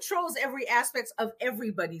 that controls every aspect of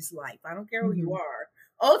everybody's life. I don't care who you are.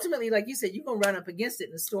 Ultimately, like you said, you're going to run up against it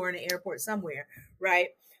in the store, in the airport, somewhere, right?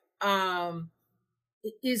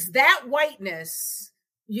 is that whiteness,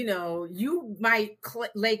 you might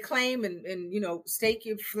lay claim and, stake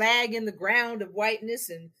your flag in the ground of whiteness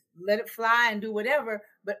and let it fly and do whatever,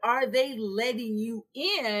 but are they letting you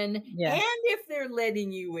in? Yeah. And if they're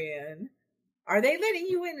letting you in, are they letting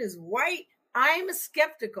you in as white? I'm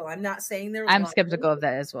skeptical. I'm not saying they're I'm lying, skeptical of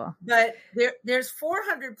that as well. but there's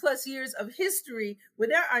 400 plus years of history where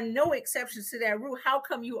there are no exceptions to that rule. How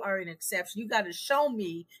come you are an exception? You got to show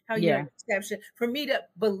me how you're an exception for me to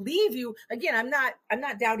believe you. Again, I'm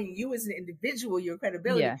not doubting you as an individual, your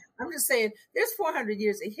credibility. Yeah. I'm just saying there's 400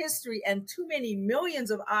 years of history and too many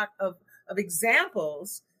millions of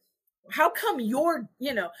examples. How come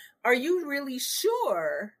are you really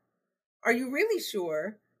sure? Are you really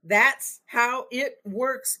sure that's how it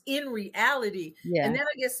works in reality? Yeah. And then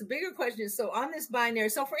I guess the bigger question is, so on this binary,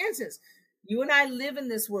 so for instance, you and I live in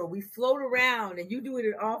this world, we float around, and you do it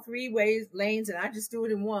in all three lanes, and I just do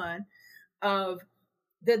it in one, of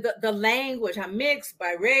the language. I'm mixed,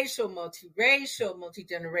 biracial, multiracial,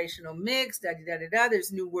 multi-generational, mixed, da-da-da-da-da.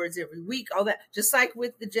 There's new words every week, all that, just like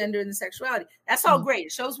with the gender and the sexuality. That's all great.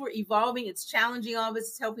 It shows we're evolving. It's challenging all of us.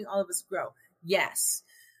 It's helping all of us grow. Yes.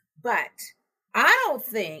 But I don't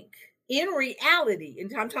think in reality, and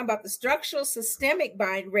I'm talking about the structural, systemic,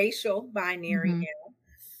 racial binary now,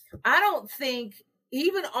 I don't think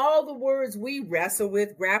even all the words we wrestle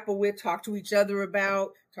with, grapple with, talk to each other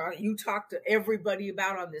about, you talk to everybody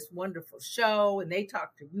about on this wonderful show, and they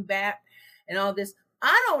talk to you back and all this.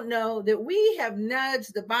 I don't know that we have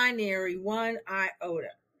nudged the binary one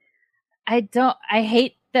iota. I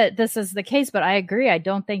hate that this is the case, but I agree. I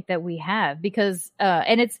don't think that we have, because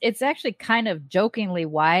and it's actually kind of jokingly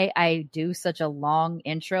why I do such a long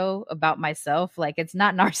intro about myself. Like, it's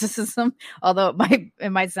not narcissism, although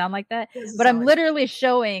it might sound like that, but I'm literally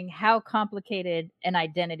showing how complicated an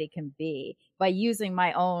identity can be by using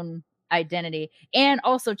my own identity and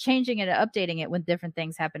also changing it and updating it when different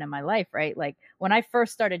things happen in my life, right? Like, when I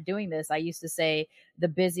first started doing this, I used to say the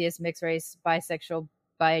busiest mixed race, bisexual,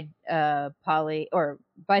 bisexual,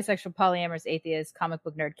 polyamorous, atheist, comic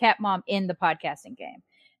book nerd, cat mom in the podcasting game.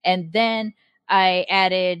 And then I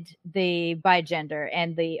added the bigender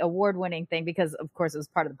and the award-winning thing, because of course it was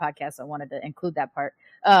part of the podcast. So I wanted to include that part.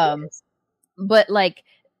 But like,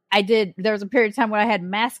 there was a period of time where I had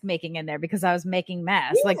mask making in there because I was making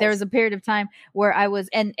masks. Yes. Like, there was a period of time where I was,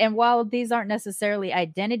 and while these aren't necessarily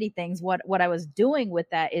identity things, what I was doing with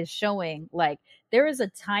that is showing, like, there is a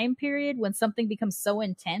time period when something becomes so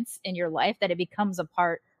intense in your life that it becomes a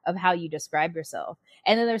part of how you describe yourself.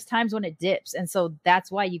 And then there's times when it dips. And so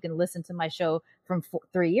that's why you can listen to my show from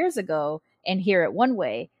 3 years ago and hear it one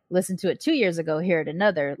way, listen to it 2 years ago, hear it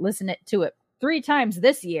another, listen to it 3 times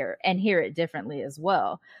this year and hear it differently as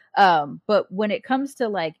well. But when it comes to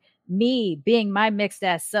like me being my mixed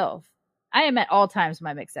ass self, I am at all times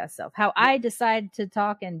my mixed ass self. How I decide to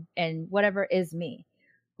talk and whatever is me.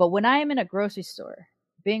 But when I am in a grocery store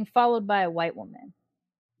being followed by a white woman,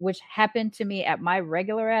 which happened to me at my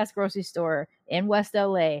regular ass grocery store in West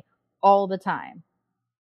LA all the time,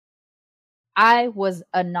 I was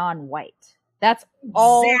a non-white. That's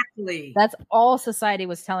all society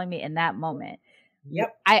was telling me in that moment.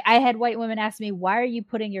 Yep. I had white women ask me, why are you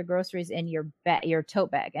putting your groceries in your tote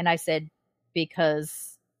bag? And I said,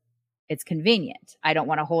 because it's convenient. I don't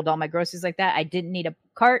want to hold all my groceries like that. I didn't need a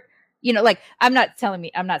cart. Like, I'm not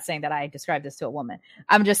saying that I described this to a woman.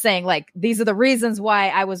 I'm just saying, like, these are the reasons why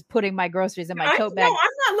I was putting my groceries in my tote bag. No,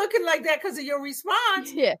 I'm not looking like that because of your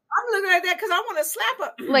response. Yeah. I'm looking like that because I want to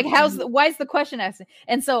slap her. Like, why is the question asked?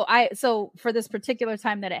 And so for this particular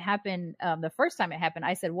time that it happened, the first time it happened,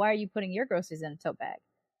 I said, why are you putting your groceries in a tote bag?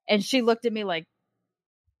 And she looked at me like,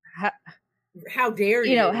 how dare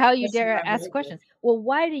you? How you dare ask questions? Well,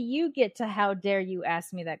 why do you get to how dare you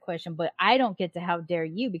ask me that question, but I don't get to how dare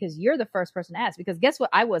you, because you're the first person to ask? Because guess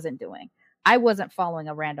what I wasn't doing? I wasn't following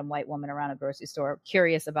a random white woman around a grocery store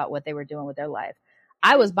curious about what they were doing with their life.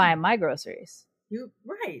 I was buying my groceries.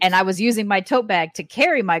 Right. And I was using my tote bag to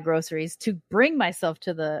carry my groceries to bring myself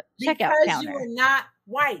to the checkout counter. Because you were not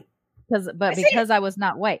white. Because I was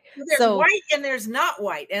not white. There's white and there's not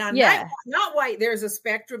white. And on not white, there's a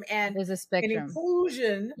spectrum, and there's a spectrum. An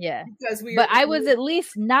inclusion. Yeah. Because I was at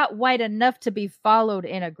least not white enough to be followed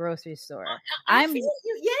in a grocery store. I'm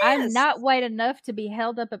not white enough to be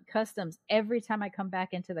held up at customs every time I come back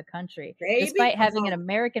into the country, despite having an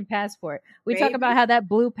American passport. We talk about how that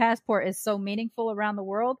blue passport is so meaningful around the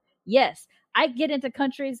world. Yes, I get into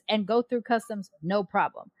countries and go through customs, no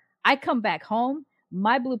problem. I come back home,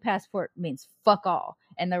 my blue passport means fuck all.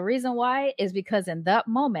 And the reason why is because in that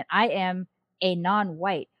moment, I am a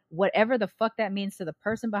non-white, whatever the fuck that means to the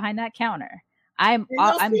person behind that counter. I'm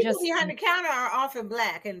people just behind the counter are often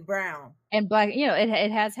black and brown and black. You know,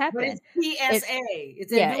 it has but happened. it's PSA.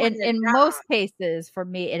 It's Yeah, doing their in job. most cases, for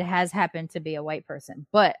me, it has happened to be a white person.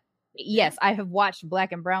 But yes, I have watched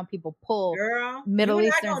black and brown people pull Girl, Middle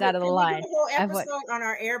Easterns out of the line. Can we do a whole episode on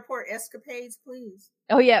our airport escapades, please?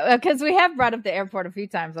 Oh yeah, because we have brought up the airport a few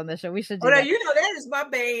times on this show. We should do that. You know that is my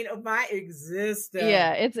bane of my existence.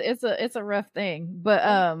 Yeah, it's a rough thing,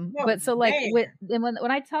 but so like when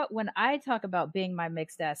I talk about being my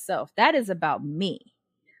mixed ass self, that is about me.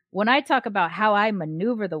 When I talk about how I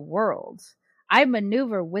maneuver the world, I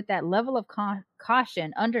maneuver with that level of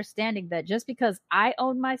caution, understanding that just because I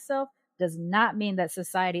own myself does not mean that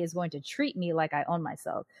society is going to treat me like I own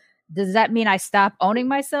myself. Does that mean I stop owning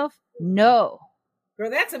myself? No. Girl,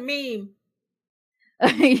 that's a meme.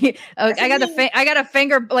 I got a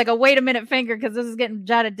finger, like a wait a minute finger, because this is getting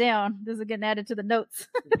jotted down. This is getting added to the notes.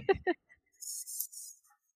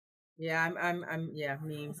 Yeah, I'm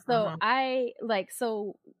meme.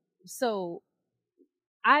 So so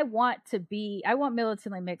I want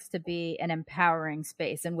Militantly Mixed to be an empowering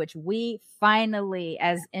space in which we finally,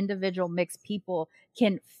 as individual mixed people,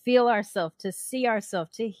 can feel ourselves, to see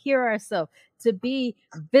ourselves, to hear ourselves, to be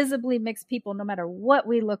visibly mixed people, no matter what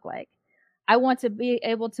we look like. I want to be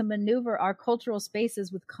able to maneuver our cultural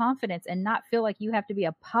spaces with confidence and not feel like you have to be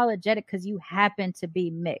apologetic because you happen to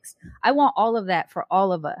be mixed. I want all of that for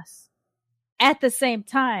all of us. At the same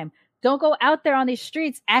time, don't go out there on these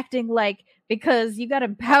streets acting like because you got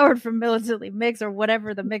empowered from Militantly Mixed or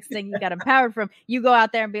whatever the mixed thing you got empowered from, you go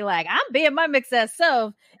out there and be like, I'm being my mixed ass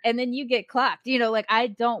self, and then you get clocked. You know, like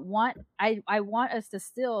I want us to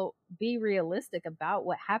still be realistic about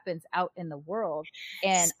what happens out in the world.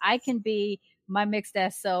 And I can be my mixed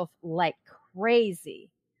ass self like crazy,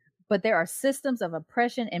 but there are systems of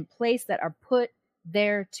oppression in place that are put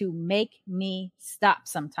there to make me stop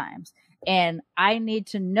sometimes. And I need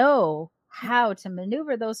to know how to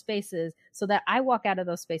maneuver those spaces so that I walk out of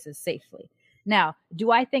those spaces safely. Now, do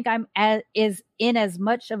I think I'm in as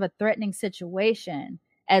much of a threatening situation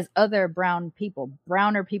as other browner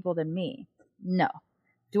people than me? No.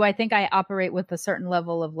 Do I think I operate with a certain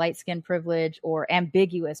level of light skin privilege or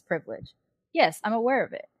ambiguous privilege? Yes, I'm aware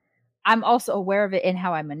of it. I'm also aware of it in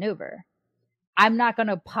how I maneuver. I'm not going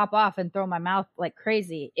to pop off and throw my mouth like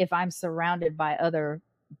crazy if I'm surrounded by other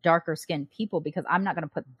darker skinned people, because I'm not going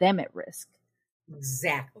to put them at risk.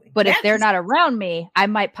 Exactly. But if they're not around me, I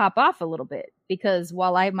might pop off a little bit, because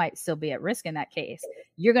while I might still be at risk in that case,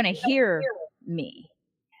 you're going to hear me.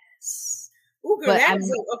 Yes. Ooh, girl,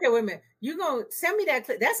 okay, wait a minute. You going to send me that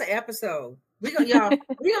clip? That's an episode. We're going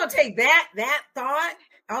to take that thought.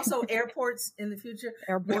 Also, airports in the future.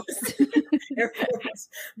 Airports.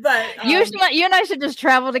 But you and I should just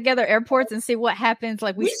travel together airports and see what happens.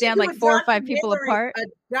 Like we stand like 4 or 5 people apart. A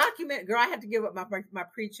document, girl. I have to give up my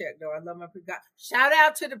pre-check though. I love my shout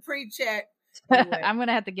out to the pre-check. Anyway. I'm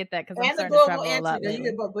gonna have to get that because I'm starting to travel a lot.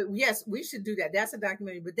 But yes, we should do that. That's a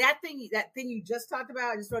documentary. But that thing you just talked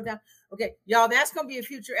about, I just wrote down. Okay, y'all, that's gonna be a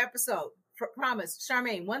future episode. Promise,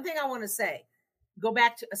 Charmaine. One thing I want to say. Go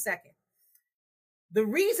back to a second. The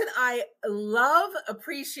reason I love,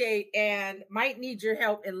 appreciate, and might need your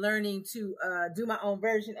help in learning to do my own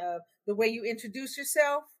version of the way you introduce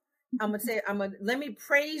yourself, let me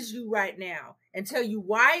praise you right now and tell you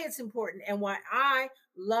why it's important and why I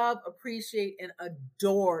love, appreciate, and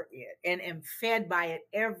adore it and am fed by it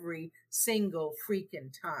every single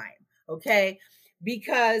freaking time. Okay?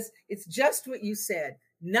 Because it's just what you said.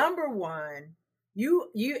 Number one,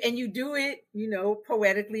 you do it,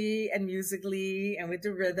 poetically and musically and with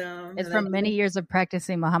the rhythm. It's from many years of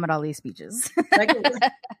practicing Muhammad Ali speeches. That's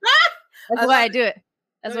why I do it.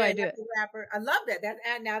 That's why I do it. Rapper. I love that.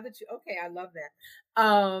 I love that.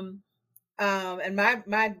 And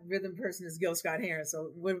my rhythm person is Gil Scott Heron.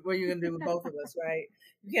 So what are you gonna do with both of us, right?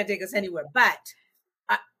 You can't take us anywhere. But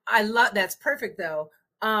I love that's perfect though.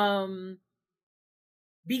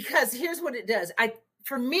 Because here's what it does.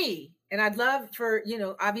 For me, and I'd love for,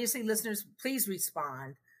 obviously listeners, please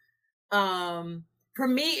respond. For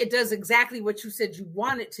me, it does exactly what you said you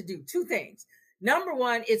want it to do. 2 things. Number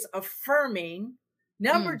 1, it's affirming.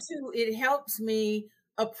 Number 2, it helps me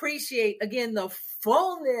appreciate, again, the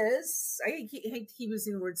fullness. I hate to keep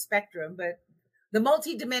using the word spectrum, but the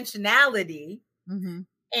multidimensionality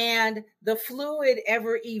and the fluid,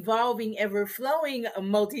 ever evolving, ever flowing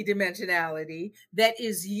multidimensionality that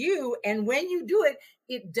is you. And when you do it,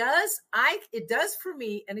 it does for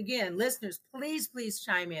me. And again, listeners, please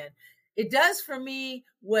chime in. It does for me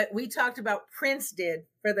what we talked about Prince did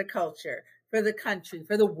for the culture, for the country,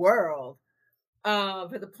 for the world,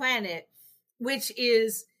 for the planet, which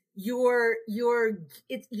is you're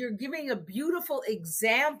giving a beautiful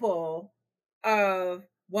example of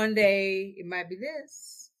one day it might be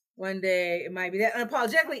this, one day it might be that,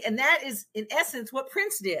 unapologetically. And that is in essence what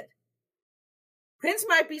Prince did. Prince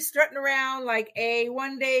might be strutting around like A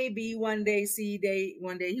one day, B one day, C day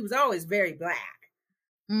one day. He was always very black.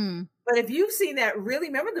 But if you've seen that, really,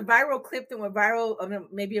 remember the viral clip that went viral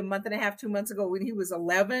maybe a month and a half, 2 months ago when he was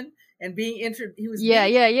 11 and being introduced? He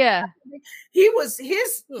was He was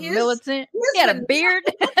his militant. He had a beard.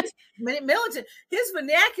 Militant. His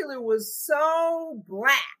vernacular was so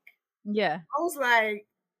black. Yeah, I was like,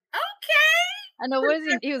 okay. I know.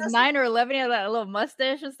 He was 9 or 11. He had like a little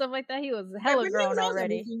mustache and stuff like that. He was hella grown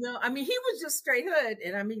already. You know, I mean, he was just straight hood.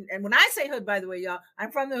 And I mean, and when I say hood, by the way, y'all,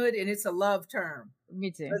 I'm from the hood, and it's a love term. Me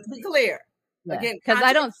too. Let's be clear. Yeah. Again, because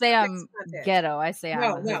I don't say I'm ghetto. I say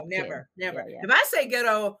no, I'm never. Yeah. If I say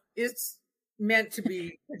ghetto, it's meant to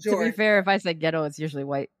be pejorative. To be fair, if I say ghetto, it's usually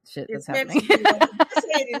white shit that's happening. If I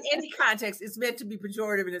say it in any context, it's meant to be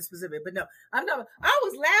pejorative and it's specific. But no, I'm not. I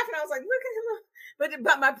was laughing. I was like, look at him.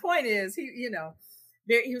 But my point is, he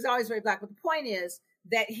was always very black. But the point is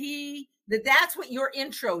that that's what your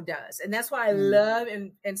intro does. And that's why I love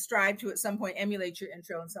and strive to at some point emulate your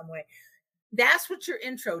intro in some way. That's what your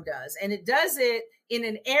intro does. And it does it in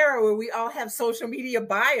an era where we all have social media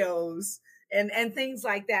bios and things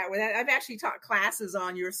like that. Where I've actually taught classes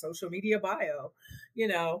on your social media bio,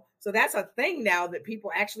 so that's a thing now that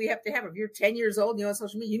people actually have to have. If you're 10 years old, on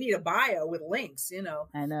social media, you need a bio with links, I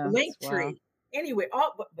know. Link tree. Anyway,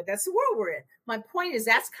 but that's the world we're in. My point is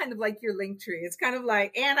that's kind of like your link tree. It's kind of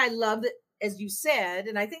like, and I love that, as you said,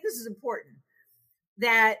 and I think this is important,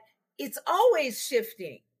 that it's always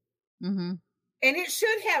shifting. Mm-hmm. And it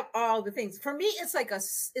should have all the things. For me, it's like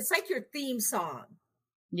your theme song.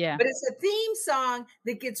 Yeah. But it's a theme song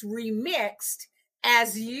that gets remixed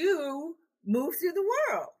as you move through the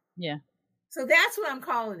world. Yeah. So that's what I'm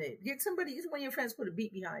calling it. Get one of your friends put a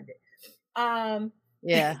beat behind it.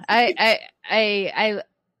 Yeah.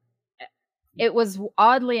 It was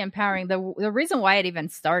oddly empowering. The reason why it even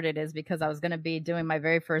started is because I was going to be doing my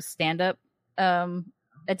very first stand-up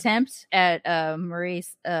attempt at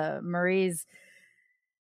Marie's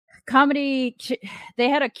comedy. They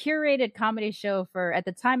had a curated comedy show at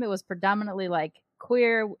the time it was predominantly like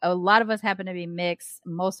queer. A lot of us happened to be mixed.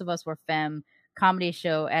 Most of us were femme comedy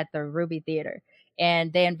show at the Ruby Theater.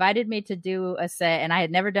 And they invited me to do a set, and I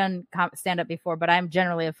had never done stand-up before, but I'm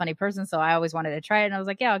generally a funny person, so I always wanted to try it, and I was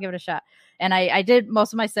like, yeah, I'll give it a shot. And I did.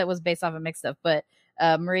 Most of my set was based off of mixed stuff, but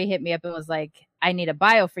Marie hit me up and was like, I need a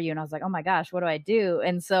bio for you. And I was like, oh my gosh, what do I do?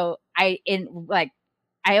 And so I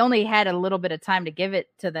only had a little bit of time to give it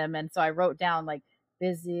to them, and so I wrote down like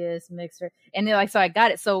busiest mixer, and they're like, so I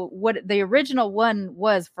got it. So what the original one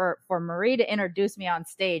was for Marie to introduce me on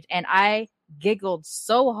stage, and I giggled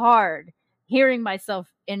so hard hearing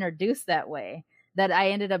myself introduced that way that I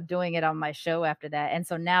ended up doing it on my show after that. And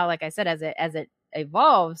so now, like I said, as it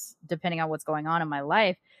evolves, depending on what's going on in my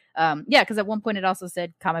life, because at one point it also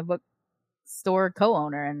said comic book store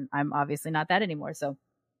co-owner, and I'm obviously not that anymore. So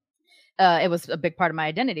it was a big part of my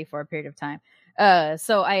identity for a period of time.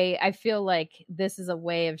 So I feel like this is a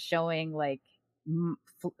way of showing like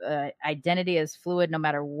identity is fluid no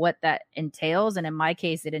matter what that entails. And in my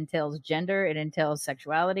case, it entails gender, it entails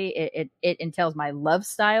sexuality, it entails my love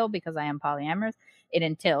style because I am polyamorous, it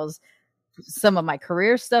entails some of my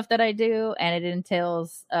career stuff that I do, and it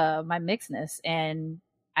entails my mixedness. And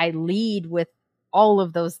I lead with all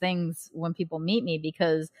of those things when people meet me,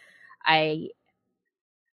 because I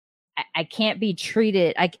can't be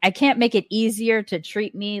treated, I can't make it easier to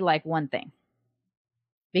treat me like one thing,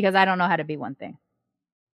 because I don't know how to be one thing.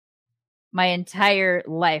 My entire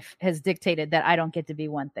life has dictated that I don't get to be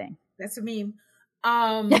one thing. That's a meme.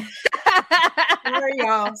 Sorry,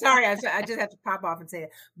 y'all. Sorry, I just have to pop off and say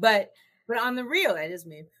it. But on the real, that is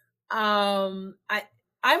meme. I'm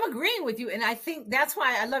agreeing with you, and I think that's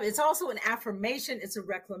why I love it. It's also an affirmation. It's a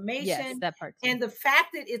reclamation. Yes, that part too. And the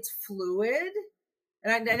fact that it's fluid.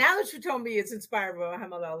 And now that you told me it's inspired by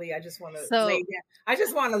Muhammad Ali, I just want to lay down. I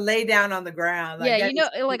just want to lay down on the ground. Like,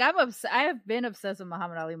 I have been obsessed with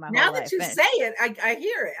Muhammad Ali my whole life. Now that you say it, I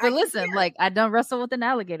hear it. But listen, I done wrestle with an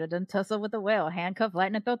alligator, done tussle with a whale, handcuff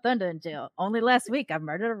lightning, throw thunder in jail. Only last week, I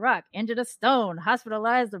murdered a rock, injured a stone,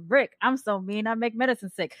 hospitalized a brick. I'm so mean, I make medicine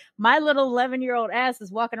sick. My little 11-year-old ass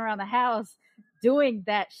is walking around the house doing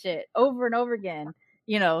that shit over and over again.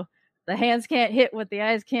 The hands can't hit what the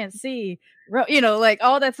eyes can't see. All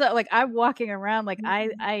that stuff. Like, I'm walking around like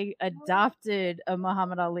I adopted a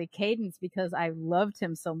Muhammad Ali cadence because I loved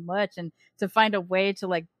him so much, and to find a way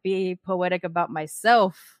to be poetic about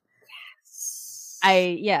myself.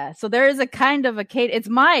 So there is a kind of a cadence. It's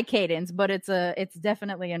my cadence, but it's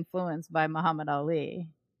definitely influenced by Muhammad Ali.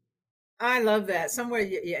 I love that. Somewhere,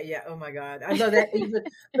 yeah. Oh my God, I love that.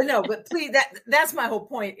 but please, that's my whole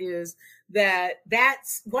point is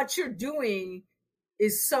that's what you're doing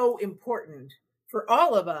is so important for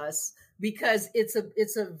all of us because it's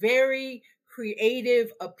a very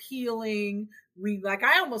creative, appealing. Like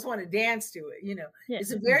I almost want to dance to it.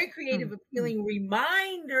 It's a very creative, appealing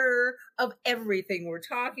reminder of everything we're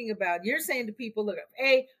talking about. You're saying to people, look,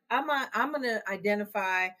 hey, I'm going to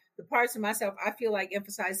identify the parts of myself I feel like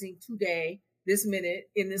emphasizing today, this minute,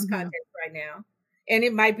 in this context right now. And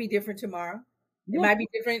it might be different tomorrow. It might be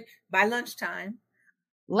different by lunchtime.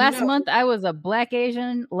 Last month, I was a Black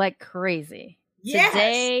Asian like crazy. Yes.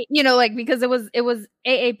 Today, because it was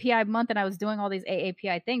AAPI month and I was doing all these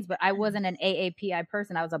AAPI things, but I wasn't an AAPI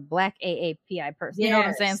person. I was a Black AAPI person. You know what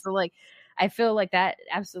I'm saying? So I feel like that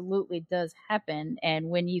absolutely does happen. And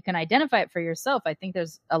when you can identify it for yourself, I think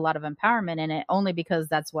there's a lot of empowerment in it only because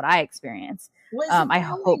that's what I experience. I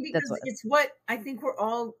hope that's it's what I think we're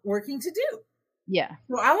all working to do. Yeah.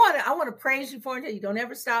 So I want to praise you for it. You don't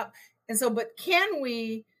ever stop. And so, but can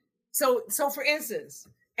we, so for instance,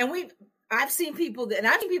 I've seen people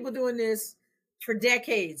doing this for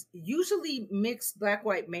decades, usually mixed Black,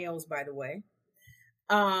 white males, by the way,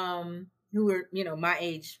 who are, my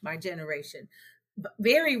age, my generation.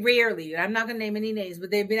 Very rarely, I'm not going to name any names, but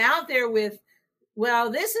they've been out there with, well,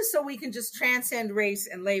 this is so we can just transcend race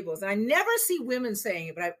and labels. And I never see women saying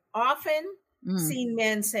it, but I've often seen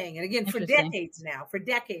men saying it. Again, for decades now.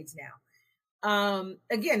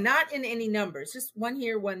 Again, not in any numbers, just one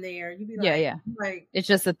here, one there. You'd be like, it's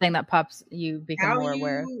just a thing that pops. You become more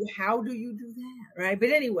aware. How do you do that, right? But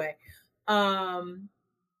anyway, and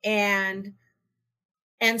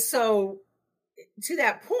so to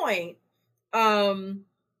that point, will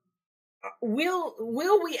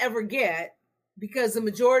we ever get, because the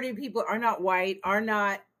majority of people are not white, are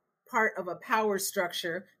not part of a power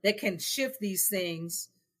structure that can shift these things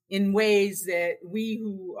in ways that we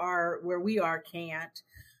who are where we are can't.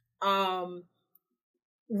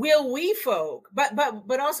 Will we folk,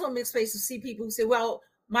 but also in mixed spaces, see people who say, well,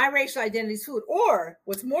 my racial identity is fluid. Or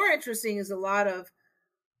what's more interesting is a lot of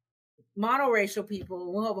monoracial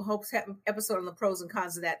people, we'll have a whole episode on the pros and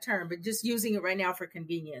cons of that term, but just using it right now for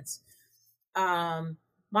convenience.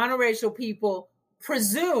 Monoracial people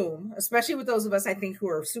presume, especially with those of us, I think, who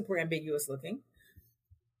are super ambiguous looking,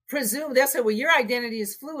 they'll say, well, your identity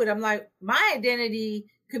is fluid. I'm like, my identity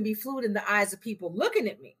can be fluid in the eyes of people looking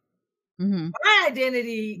at me. My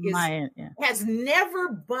identity has never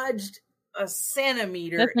budged a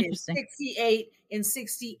centimeter in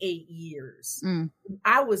 68 years.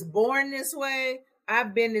 I was born this way.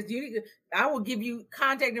 I've been this unique. I will give you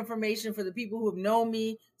contact information for the people who have known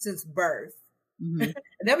me since birth. And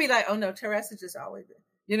they'll be like, oh no, Teresa just always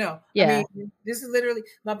been, I mean, this is literally,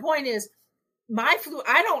 my point is,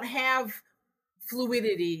 I don't have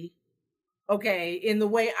fluidity, in the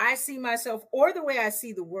way I see myself or the way I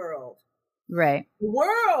see the world. Right. The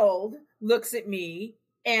world looks at me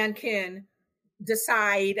and can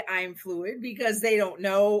decide I'm fluid because they don't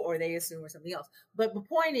know or they assume or something else. But the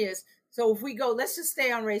point is, so if we go, let's just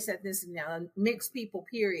stay on race, ethnicity now, and mixed people,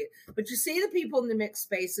 period. But you see the people in the mixed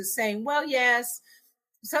spaces saying, well, yes,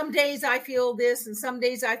 some days I feel this and some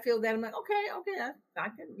days I feel that. I'm like, okay, I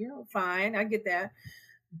can, fine, I get that.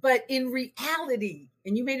 But in reality,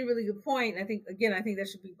 and you made a really good point, I think that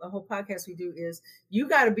should be a whole podcast we do, is you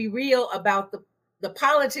got to be real about the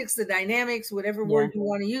politics, the dynamics, whatever word you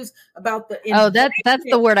want to use, about the... that's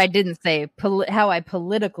the word I didn't say. How I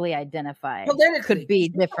politically identify could be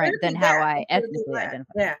different than how I ethnically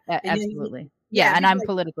identify. Yeah, absolutely. And I'm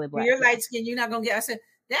politically Black. You're light skinned, you're not going to get... I said,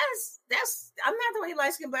 I'm not the only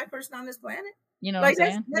light skinned Black person on this planet. You know what I'm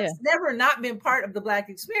saying? That's never not been part of the Black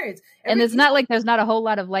experience. And it's not like there's not a whole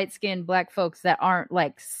lot of light-skinned Black folks that aren't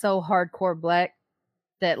like so hardcore Black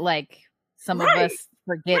that like some of us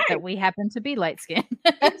forget that we happen to be light-skinned.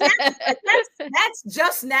 That's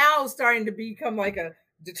just now starting to become like a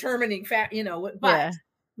determining fact, but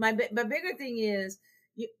my bigger thing is,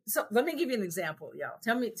 so let me give you an example, y'all.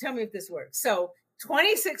 Tell me if this works. So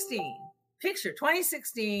 2016,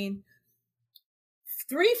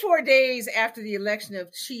 3-4 days after the election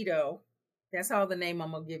of Cheeto, that's all the name I'm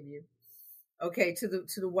gonna give you. Okay, to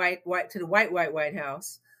the White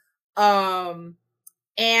House.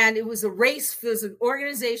 And it was there's an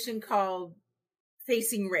organization called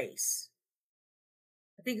Facing Race.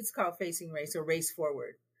 I think it's called Facing Race or Race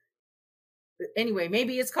Forward. But anyway,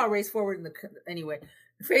 maybe it's called Race Forward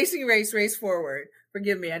Facing Race Forward.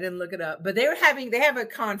 Forgive me, I didn't look it up. But they have a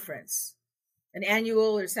conference, an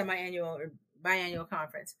annual or semi-annual or biannual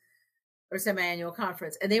conference or semi-annual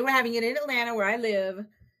conference. And they were having it in Atlanta where I live.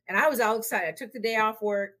 And I was all excited. I took the day off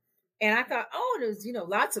work and I thought, oh, there's,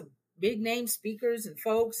 lots of big name speakers and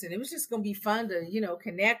folks. And it was just going to be fun to,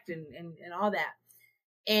 connect and all that.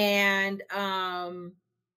 And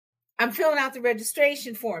I'm filling out the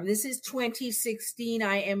registration form. This is 2016.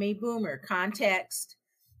 I am a boomer. Context.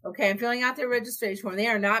 Okay, I'm filling out their registration form. They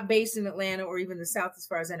are not based in Atlanta or even the South, as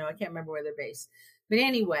far as I know. I can't remember where they're based. But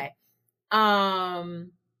anyway, and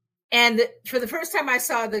for the first time I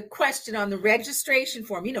saw the question on the registration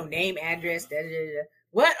form, name, address,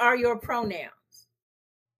 what are your pronouns?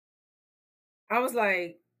 I was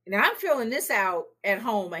like, now I'm filling this out at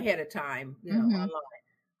home ahead of time, online.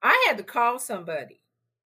 I had to call somebody.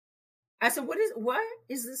 I said, what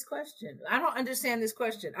is this question? I don't understand this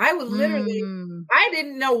question. I would literally, I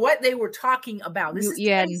didn't know what they were talking about. This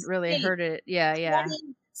you hadn't really heard it. Yeah.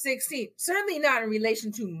 2016. Certainly not in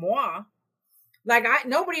relation to moi. Like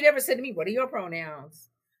nobody had ever said to me, what are your pronouns?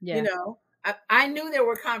 Yeah. I knew there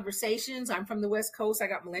were conversations. I'm from the West Coast. I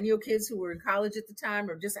got millennial kids who were in college at the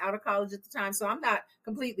time or just out of college at the time. So I'm not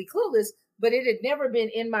completely clueless, but it had never been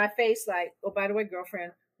in my face like, oh, by the way,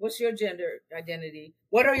 girlfriend, what's your gender identity?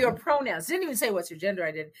 What are your pronouns? It didn't even say what's your gender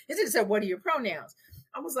identity. It just said, what are your pronouns?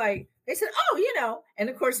 I was like, they said, oh, and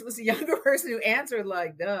of course it was a younger person who answered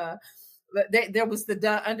like, duh. But there was the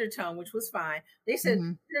duh undertone, which was fine. They said,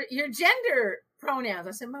 your gender pronouns.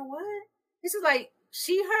 I said, my what? This is like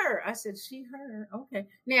she, her. I said, she, her. Okay.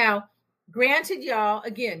 Now, granted, y'all,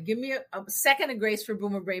 again, give me a second of grace for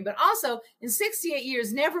Boomer Brain, but also in 68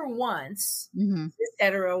 years, never once,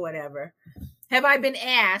 hetero, whatever, have I been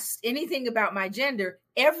asked anything about my gender.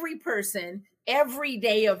 Every person, every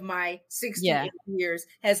day of my 68 years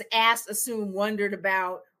has asked, assumed, wondered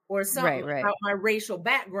about, or something about my racial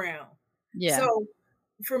background. Yeah. So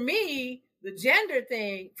for me, the gender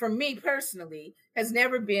thing, for me personally, has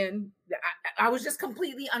never been, I was just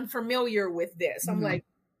completely unfamiliar with this. I'm like,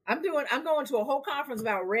 I'm going to a whole conference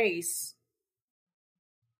about race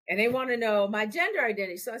and they want to know my gender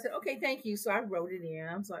identity. So I said, okay, thank you. So I wrote it in.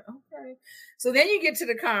 I was like, okay. So then you get to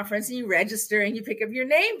the conference and you register and you pick up your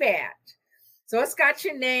name badge. So it's got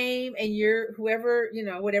your name and your whoever,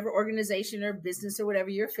 whatever organization or business or whatever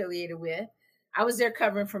you're affiliated with. I was there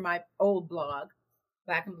covering for my old blog,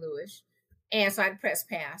 Black and Bluish. And so I'd press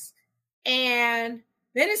pass. And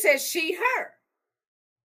then it says she, her.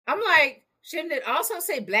 I'm like, shouldn't it also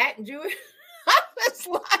say Black and Jewish? I was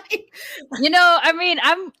like,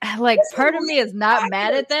 I'm like, part of me is not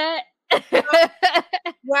mad at that.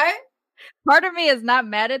 What? Part of me is not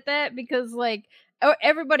mad at that because like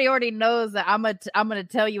everybody already knows that I'm going to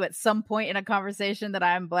tell you at some point in a conversation that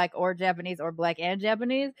I'm Black or Japanese or Black and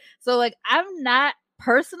Japanese. So like, I'm not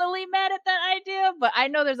personally mad at that idea, but I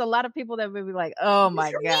know there's a lot of people that would be like, oh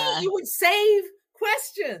my God. You would save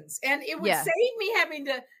questions and it would save me having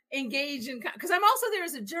to engage in, because I'm also there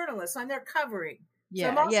as a journalist, so I'm there covering.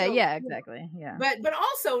 Yeah, so exactly. Yeah. But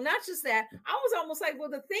also not just that, I was almost like, well,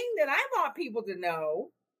 the thing that I want people to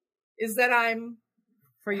know is that I'm,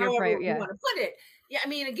 for your however you want to put it. Yeah, I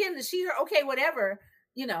mean, again, the she, her, okay, whatever,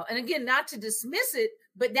 and again, not to dismiss it,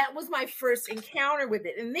 but that was my first encounter with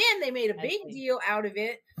it. And then they made a big deal out of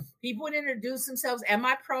it. People would introduce themselves and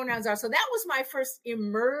my pronouns are. So that was my first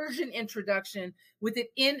immersion introduction with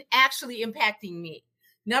it in actually impacting me.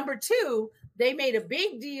 Number two, they made a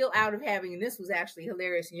big deal out of having, and this was actually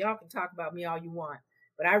hilarious, and y'all can talk about me all you want,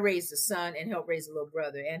 but I raised a son and helped raise a little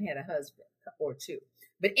brother and had a husband or two.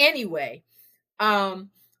 But anyway,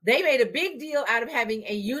 they made a big deal out of having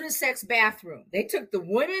a unisex bathroom. They took the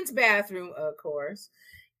women's bathroom, of course,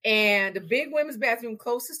 and the big women's bathroom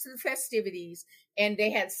closest to the festivities. And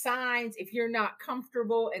they had signs, if you're not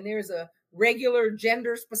comfortable, and there's a regular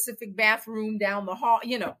gender specific bathroom down the hall,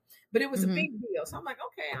 but it was a big deal. So I'm like,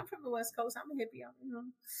 okay, I'm from the West Coast. I'm a hippie.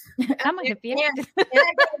 I'm a hippie.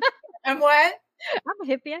 And what? I'm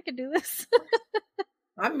a hippie. I can do this.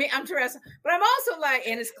 I'm Teresa, but I'm also like,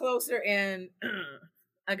 and it's closer and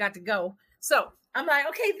I got to go. So I'm like,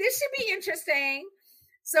 okay, this should be interesting.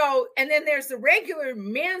 So, and then there's the regular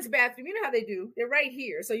men's bathroom. You know how they do. They're right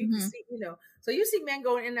here. So you can see, so you see men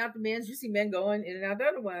going in and out the men's, you see men going in and out the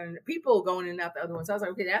other one, people going in and out the other one. So I was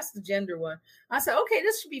like, okay, that's the gender one. I said, okay,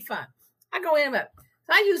 this should be fun. I go in and up.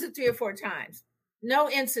 So I use it 3 or 4 times. No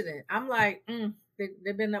incident. I'm like,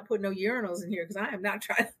 they've been not putting no urinals in here because I am not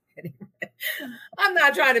trying I'm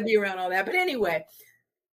not trying to be around all that. But anyway,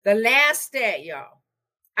 the last day, y'all,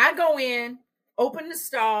 I go in, open the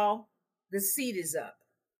stall, the seat is up.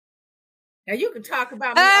 Now you can talk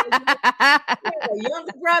about me. I have a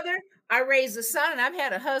younger brother. I raised a son and I've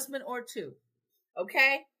had a husband or 2.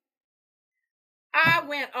 Okay. I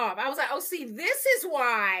went off. I was like, oh, see, this is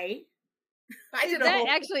why I did a That whole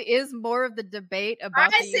actually is more of the debate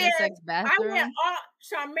about the unisex I went bathroom. off.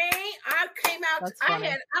 Charmaine, I came out. That's funny.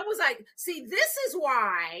 I was like, see, this is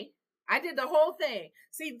why I did the whole thing.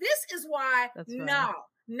 See, this is why. That's funny.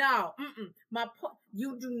 No.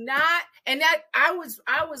 You do not. And that I was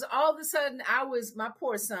all of a sudden, my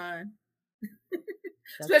poor son,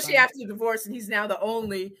 especially after the divorce, and he's now the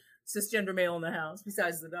only cisgender male in the house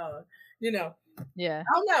besides the dog. You know. Yeah.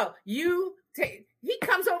 Oh no, he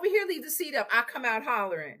comes over here, leave the seat up. I come out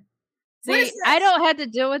hollering. See, I don't have to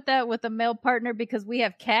deal with that with a male partner because we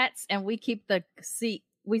have cats and we keep the seat.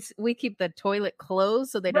 We keep the toilet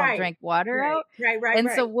closed so they don't drink water out. Right. And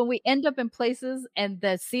so when we end up in places and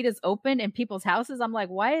the seat is open in people's houses, I'm like,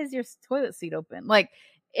 why is your toilet seat open? Like,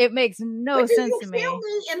 it makes no sense to me. You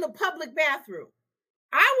me in the public bathroom.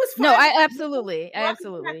 I was fine. No, I absolutely. I was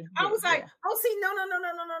like, oh, see, no,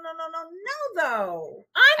 though.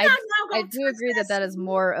 I'm not I do agree that is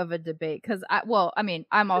more of a debate because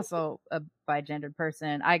I'm also a bigendered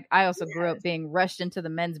person. I also grew up being rushed into the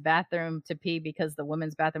men's bathroom to pee because the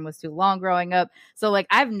women's bathroom was too long growing up. So like,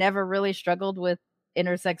 I've never really struggled with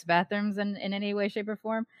intersex bathrooms in any way, shape, or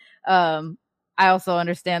form. I also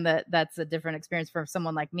understand that that's a different experience for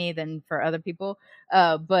someone like me than for other people.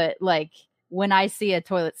 But like, when I see a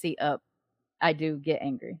toilet seat up, I do get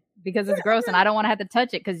angry because it's gross and I don't want to have to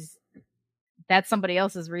touch it because that's somebody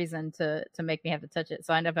else's reason to make me have to touch it.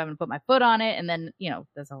 So I end up having to put my foot on it, and then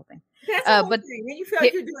that's the whole thing. That's the whole thing. Then you feel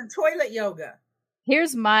like you're doing toilet yoga.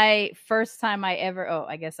 Here's my first time I ever. Oh,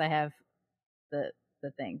 I guess I have the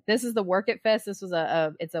thing. This is the Work It Fest. This was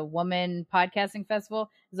it's a woman podcasting festival.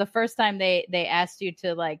 It was the first time they asked you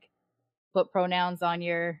to like put pronouns on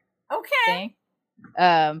your thing.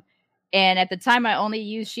 And at the time, I only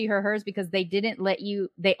used she, her, hers because they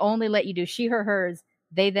only let you do she, her, hers,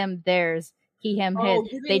 they, them, theirs, he, him, his.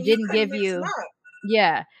 They didn't give you.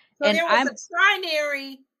 Yeah. So and there was a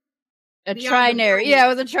trinary. Yeah, it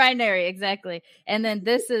was a trinary. Exactly. And then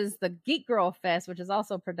this is the Geek Girl Fest, which is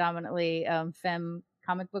also predominantly femme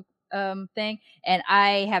comic book thing. And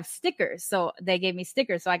I have stickers. So they gave me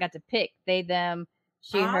stickers. So I got to pick they, them,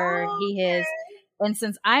 she, her, he, his. And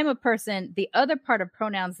since I'm a person, the other part of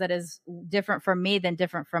pronouns that is different from me than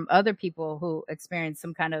different from other people who experience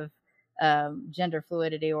some kind of gender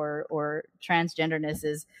fluidity or transgenderness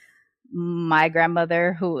is my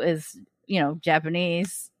grandmother, who is,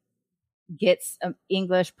 Japanese, gets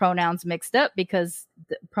English pronouns mixed up because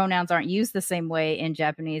the pronouns aren't used the same way in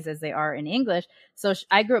Japanese as they are in English. So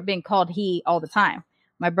I grew up being called he all the time.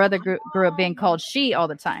 My brother grew up being called she all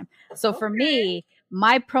the time. So for me,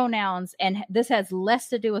 my pronouns, and this has less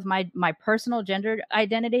to do with my personal gender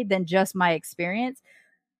identity than just my experience.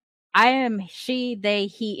 I am she, they,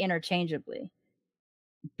 he interchangeably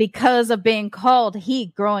because of being called he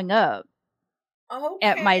growing up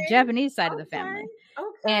at my Japanese side of the family.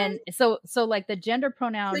 And so like the gender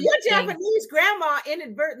pronoun. So your Japanese grandma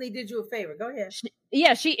inadvertently did you a favor. Go ahead.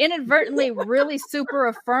 She inadvertently really super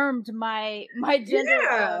affirmed my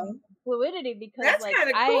gender fluidity because that's like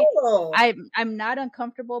cool. I'm not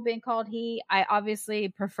uncomfortable being called he. I obviously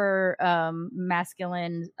prefer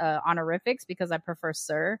masculine honorifics because I prefer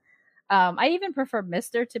sir. I even prefer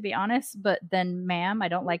Mr. to be honest, but then ma'am, I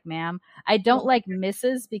don't like ma'am. I don't like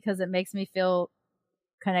Mrs. because it makes me feel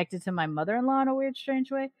connected to my mother-in-law in a weird,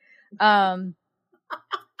 strange way. I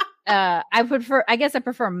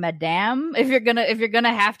prefer madame if you're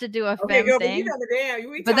gonna have to do a femme thing.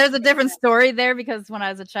 But there's a different story there because when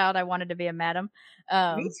I was a child, I wanted to be a madam.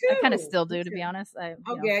 Me too. I kind of still do, to be honest. That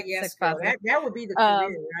would be the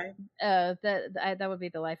career, right? That would be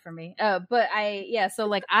the life for me. So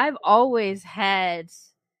like I've always had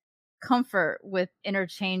comfort with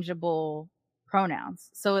interchangeable pronouns.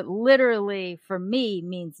 So it literally for me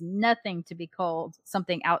means nothing to be called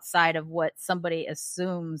something outside of what somebody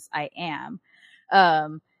assumes I am.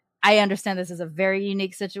 I understand this is a very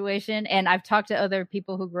unique situation, and I've talked to other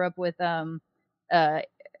people who grew up with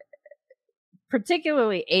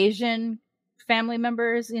particularly Asian family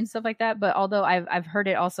members and stuff like that, but although I've heard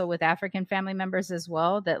it also with African family members as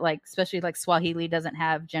well, that like especially like Swahili doesn't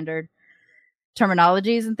have gendered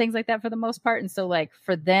terminologies and things like that for the most part. And so like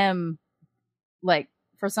for them, like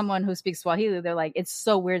for someone who speaks Swahili, they're like, it's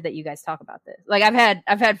so weird that you guys talk about this. Like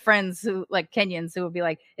I've had friends who like Kenyans who would be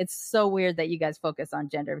like, it's so weird that you guys focus on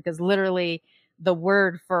gender because literally the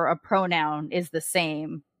word for a pronoun is the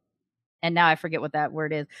same. And now I forget what that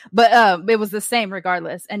word is, but it was the same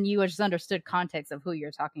regardless. And you just understood context of who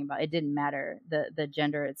you're talking about. It didn't matter. The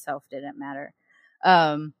gender itself didn't matter.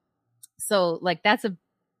 So like that's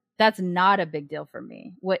not a big deal for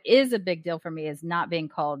me. What is a big deal for me is not being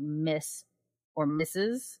called Miss or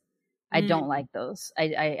Mrs. I don't like those.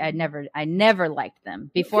 I never liked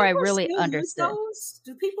them before I really understood.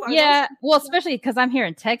 Do people? Yeah, well, especially because I'm here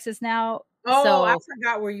in Texas now. Oh, so I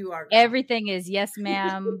forgot where you are. Everything is yes,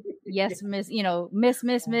 ma'am, yes, miss. Miss,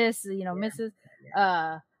 Mrs.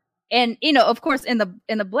 And of course, in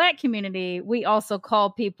the Black community, we also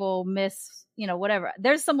call people Miss. Whatever.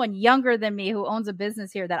 There's someone younger than me who owns a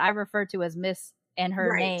business here that I refer to as Miss and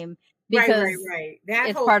her name. Because right.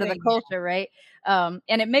 It's part of the culture, right? And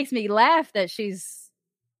it makes me laugh that she's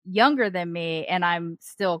younger than me and I'm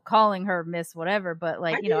still calling her Miss whatever. But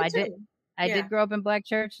I did grow up in Black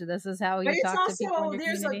church. So this is how you talk to people in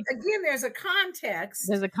your community. There's a context.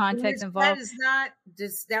 There's a context involved.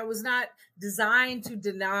 That was not designed to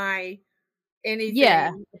deny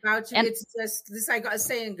anything about you. And it's just this like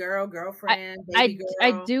saying girlfriend, baby girl.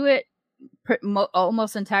 I do it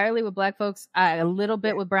almost entirely with Black folks, a little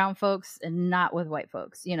bit with brown folks, and not with white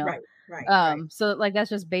folks. Right. So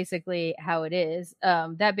that's just basically how it is.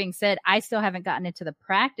 That being said, I still haven't gotten into the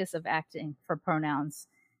practice of acting for pronouns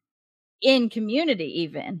in community,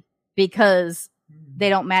 even because they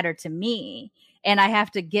don't matter to me, and I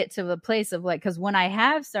have to get to the place of because when I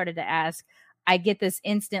have started to ask, I get this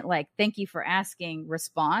instant thank you for asking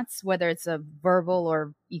response, whether it's a verbal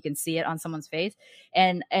or you can see it on someone's face.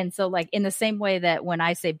 And so in the same way that when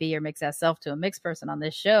I say be your mixed ass self to a mixed person on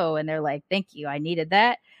this show and they're like, thank you, I needed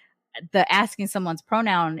that. The asking someone's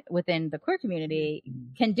pronoun within the queer community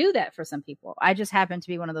can do that for some people. I just happen to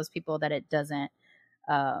be one of those people that it doesn't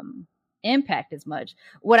impact as much.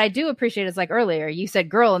 What I do appreciate is earlier you said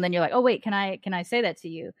girl and then you're like, oh wait, can I say that to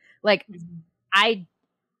you?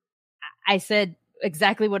 I said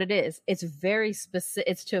exactly what it is. It's very specific.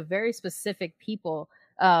 It's to a very specific people,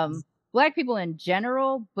 Black people in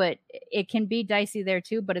general, but it can be dicey there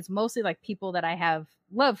too. But it's mostly people that I have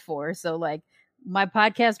love for. So my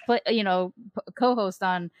podcast, co-host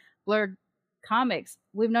on Blurred Comics,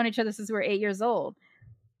 we've known each other since we were 8 years old.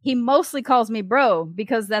 He mostly calls me bro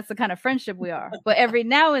because that's the kind of friendship we are. But every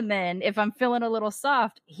now and then, if I'm feeling a little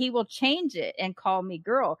soft, he will change it and call me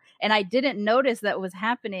girl. And I didn't notice that was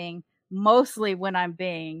happening mostly when I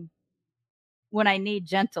need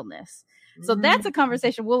gentleness. So that's a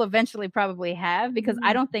conversation we'll eventually probably have because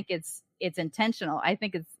I don't think it's intentional. I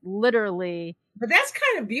think it's literally. But that's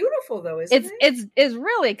kind of beautiful though, isn't it? It's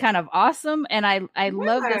really kind of awesome. And I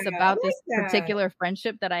love this about this particular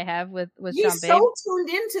friendship that I have with You're Sean Babe. so tuned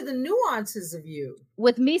into the nuances of you.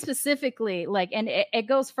 With me specifically, and it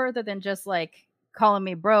goes further than just calling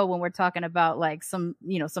me bro when we're talking about some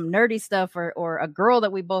nerdy stuff or a girl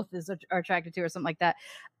that we both are attracted to or something like that,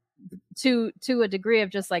 to a degree of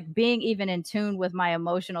just being even in tune with my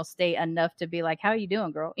emotional state enough to be how you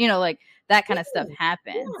doing, girl? That kind of stuff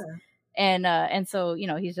happens. And so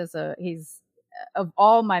he's of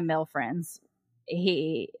all my male friends,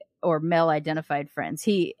 or male identified friends,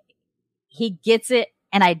 he gets it,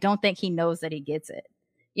 and I don't think he knows that he gets it.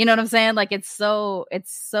 You know what I'm saying? It's so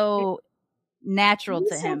natural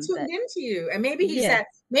to him. Tuned into you, and maybe he's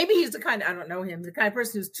the kind. I don't know him. The kind of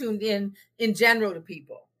person who's tuned in general to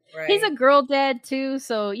people. Right. He's a girl dad too,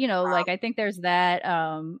 so I think there's that,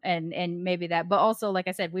 and maybe that, but also like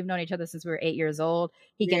I said, we've known each other since we were 8 years old.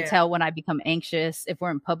 He can tell when I become anxious. If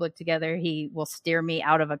we're in public together, he will steer me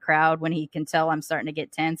out of a crowd when he can tell I'm starting to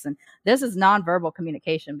get tense. And this is nonverbal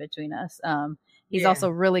communication between us. He's also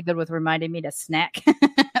really good with reminding me to snack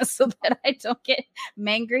so that I don't get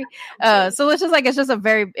mangry. So it's just a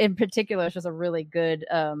very, in particular, it's just a really good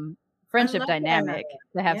friendship dynamic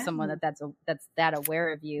to have someone that's that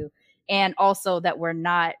aware of you, and also that we're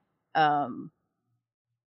not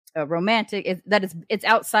romantic. It's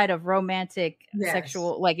outside of romantic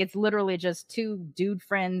sexual. It's literally just two dude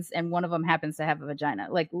friends, and one of them happens to have a vagina.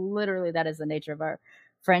 Literally, that is the nature of our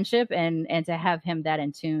friendship, and to have him that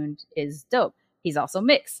in tune is dope. He's also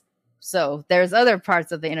mixed, so there's other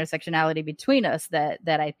parts of the intersectionality between us that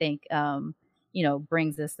I think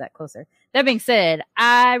brings us that closer. That being said,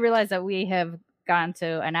 I realize that we have gone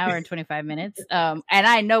to an hour and 25 minutes. And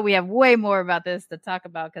I know we have way more about this to talk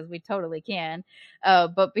about because we totally can.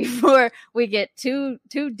 But before we get too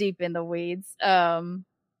deep in the weeds, do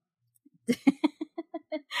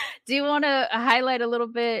you want to highlight a little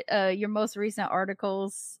bit your most recent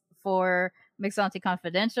articles for Mixed Auntie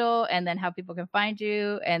Confidential, and then how people can find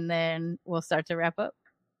you, and then we'll start to wrap up?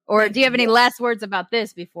 Or do you have any last words about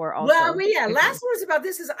this before? Also, last words about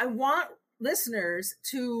this is I want listeners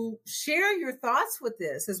to share your thoughts with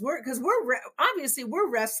this, because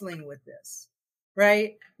we're wrestling with this,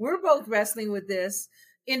 right? We're both wrestling with this.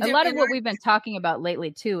 A lot of what we've been talking about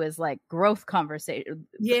lately too is growth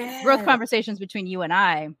conversations between you and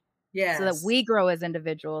I Yes. So that we grow as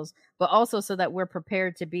individuals, but also so that we're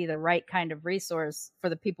prepared to be the right kind of resource for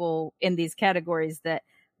the people in these categories that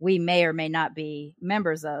we may or may not be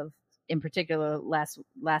members of. In particular, last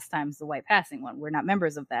time's the white passing one. We're not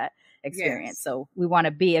members of that experience. Yes. So we want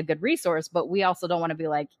to be a good resource, but we also don't want to be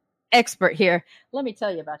like, expert here. Let me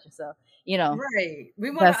tell you about yourself. You know, right. We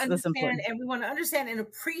want to that's understand, important. and we want to understand and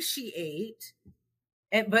appreciate.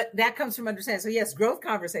 But that comes from understanding. So yes, growth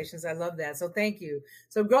conversations. I love that. So thank you.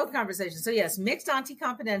 So growth conversations. So yes, Mixed Auntie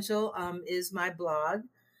Confidential is my blog,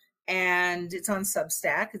 and it's on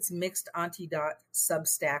Substack. It's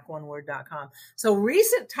mixedauntie.substack.com. So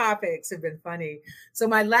recent topics have been funny. So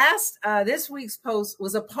my last this week's post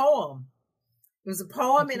was a poem. It was a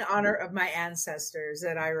poem in honor of my ancestors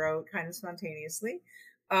that I wrote kind of spontaneously.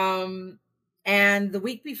 And the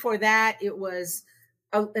week before that, it was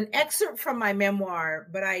an excerpt from my memoir,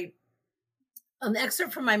 an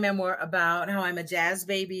excerpt from my memoir about how I'm a jazz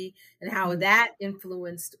baby and how that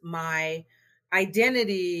influenced my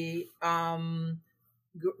identity, the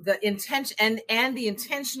intention and the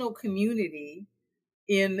intentional community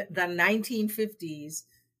in the 1950s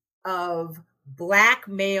of Black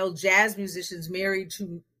male jazz musicians married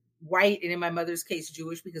to white, and in my mother's case,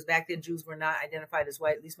 Jewish, because back then Jews were not identified as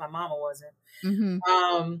white. At least my mama wasn't.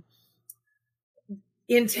 Mm-hmm.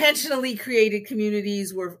 Intentionally created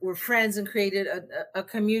communities, were friends, and created a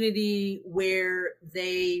community where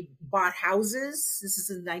they bought houses. This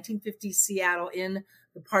is in 1950s Seattle, in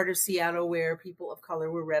the part of Seattle where people of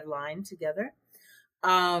color were redlined together.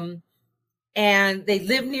 And they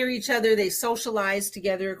lived near each other. They socialized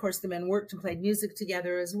together. Of course, the men worked and played music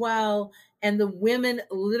together as well. And the women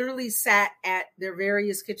literally sat at their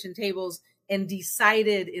various kitchen tables and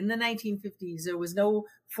decided in the 1950s, there was no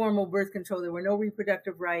formal birth control. There were no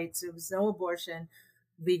reproductive rights. There was no abortion,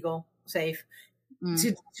 legal, safe,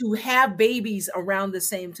 to have babies around the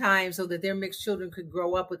same time so that their mixed children could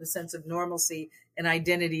grow up with a sense of normalcy and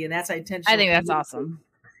identity. And that's intentional. I think that's awesome.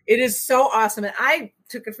 It is so awesome. And I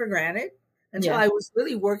took it for granted until I was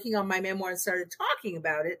really working on my memoir and started talking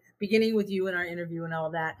about it, beginning with you in our interview and all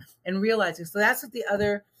of that, and realizing. So that's what the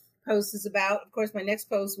other post is about. Of course, my next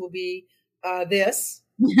post will be this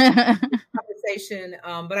conversation.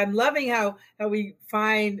 But I'm loving how we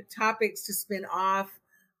find topics to spin off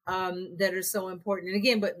that are so important. And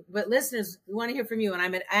again, but listeners, we want to hear from you. And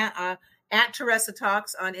I'm at Teresa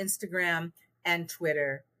Talks on Instagram and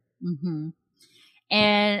Twitter. Mm-hmm.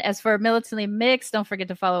 And as for Militantly Mixed, don't forget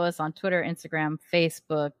to follow us on Twitter, Instagram,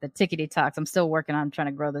 Facebook, the Tickety Talks. I'm still working on trying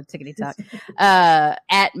to grow the Tickety Talk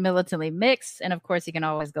at Militantly Mixed. And of course, you can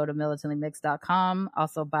always go to militantlymixed.com.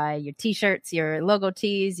 Also buy your t-shirts, your logo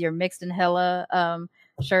tees, your Mixed and Hella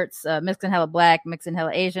shirts, Mixed and Hella Black, Mixed and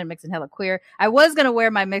Hella Asian, Mixed and Hella Queer. I was going to wear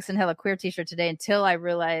my Mixed and Hella Queer t-shirt today until I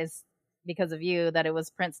realized, because of you, that it was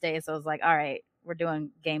Prince Day. So I was like, all right, we're doing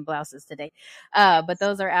game blouses today. But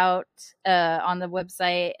those are out on the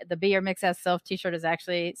website. The Be Your Mix As Self t-shirt is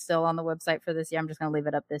actually still on the website for this year. I'm just going to leave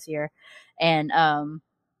it up this year. And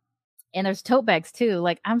there's tote bags too.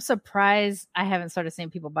 Like, I'm surprised I haven't started seeing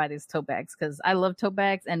people buy these tote bags, because I love tote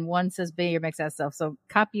bags, and one says Be Your Mix As Self. So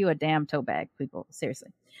cop you a damn tote bag, people. Seriously.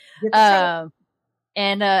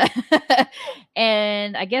 And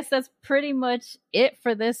and I guess that's pretty much it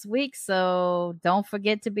for this week. So don't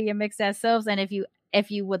forget to be your mixed as selves. And if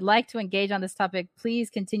you would like to engage on this topic, please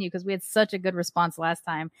continue, because we had such a good response last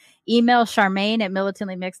time. Email Charmaine at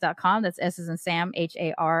militantlymixed.com. That's S as in Sam,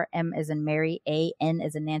 HARM as in Mary, AN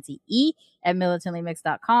as in Nancy, E at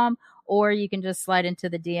militantlymixed.com. Or you can just slide into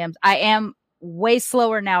the DMs. I am way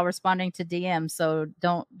slower now responding to DMs, so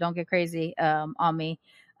don't get crazy on me.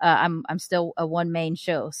 I'm still a one main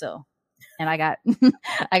show. So, and I got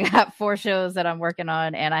 4 shows that I'm working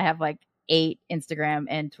on, and I have like 8 Instagram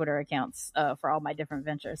and Twitter accounts for all my different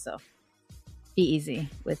ventures. So be easy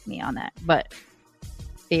with me on that, but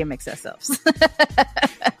be your mix yourselves.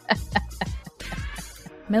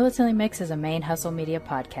 Militantly Mixed is a Main Hustle Media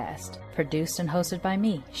podcast, produced and hosted by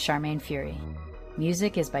me, Charmaine Fury.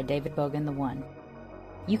 Music is by David Bogan the One.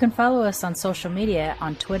 You can follow us on social media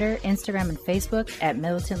on Twitter, Instagram, and Facebook at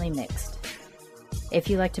Militantly Mixed. If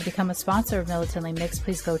you'd like to become a sponsor of Militantly Mixed,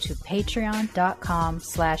 please go to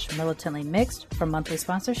patreon.com/militantlymixed for monthly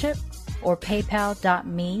sponsorship, or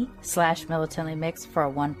paypal.me/militantlymixed for a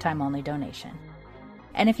one-time only donation.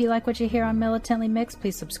 And if you like what you hear on Militantly Mixed,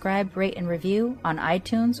 please subscribe, rate, and review on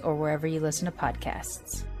iTunes or wherever you listen to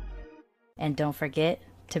podcasts. And don't forget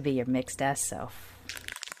to be your mixed ass self.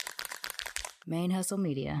 Main Hustle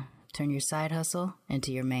Media. Turn your side hustle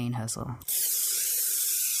into your main hustle.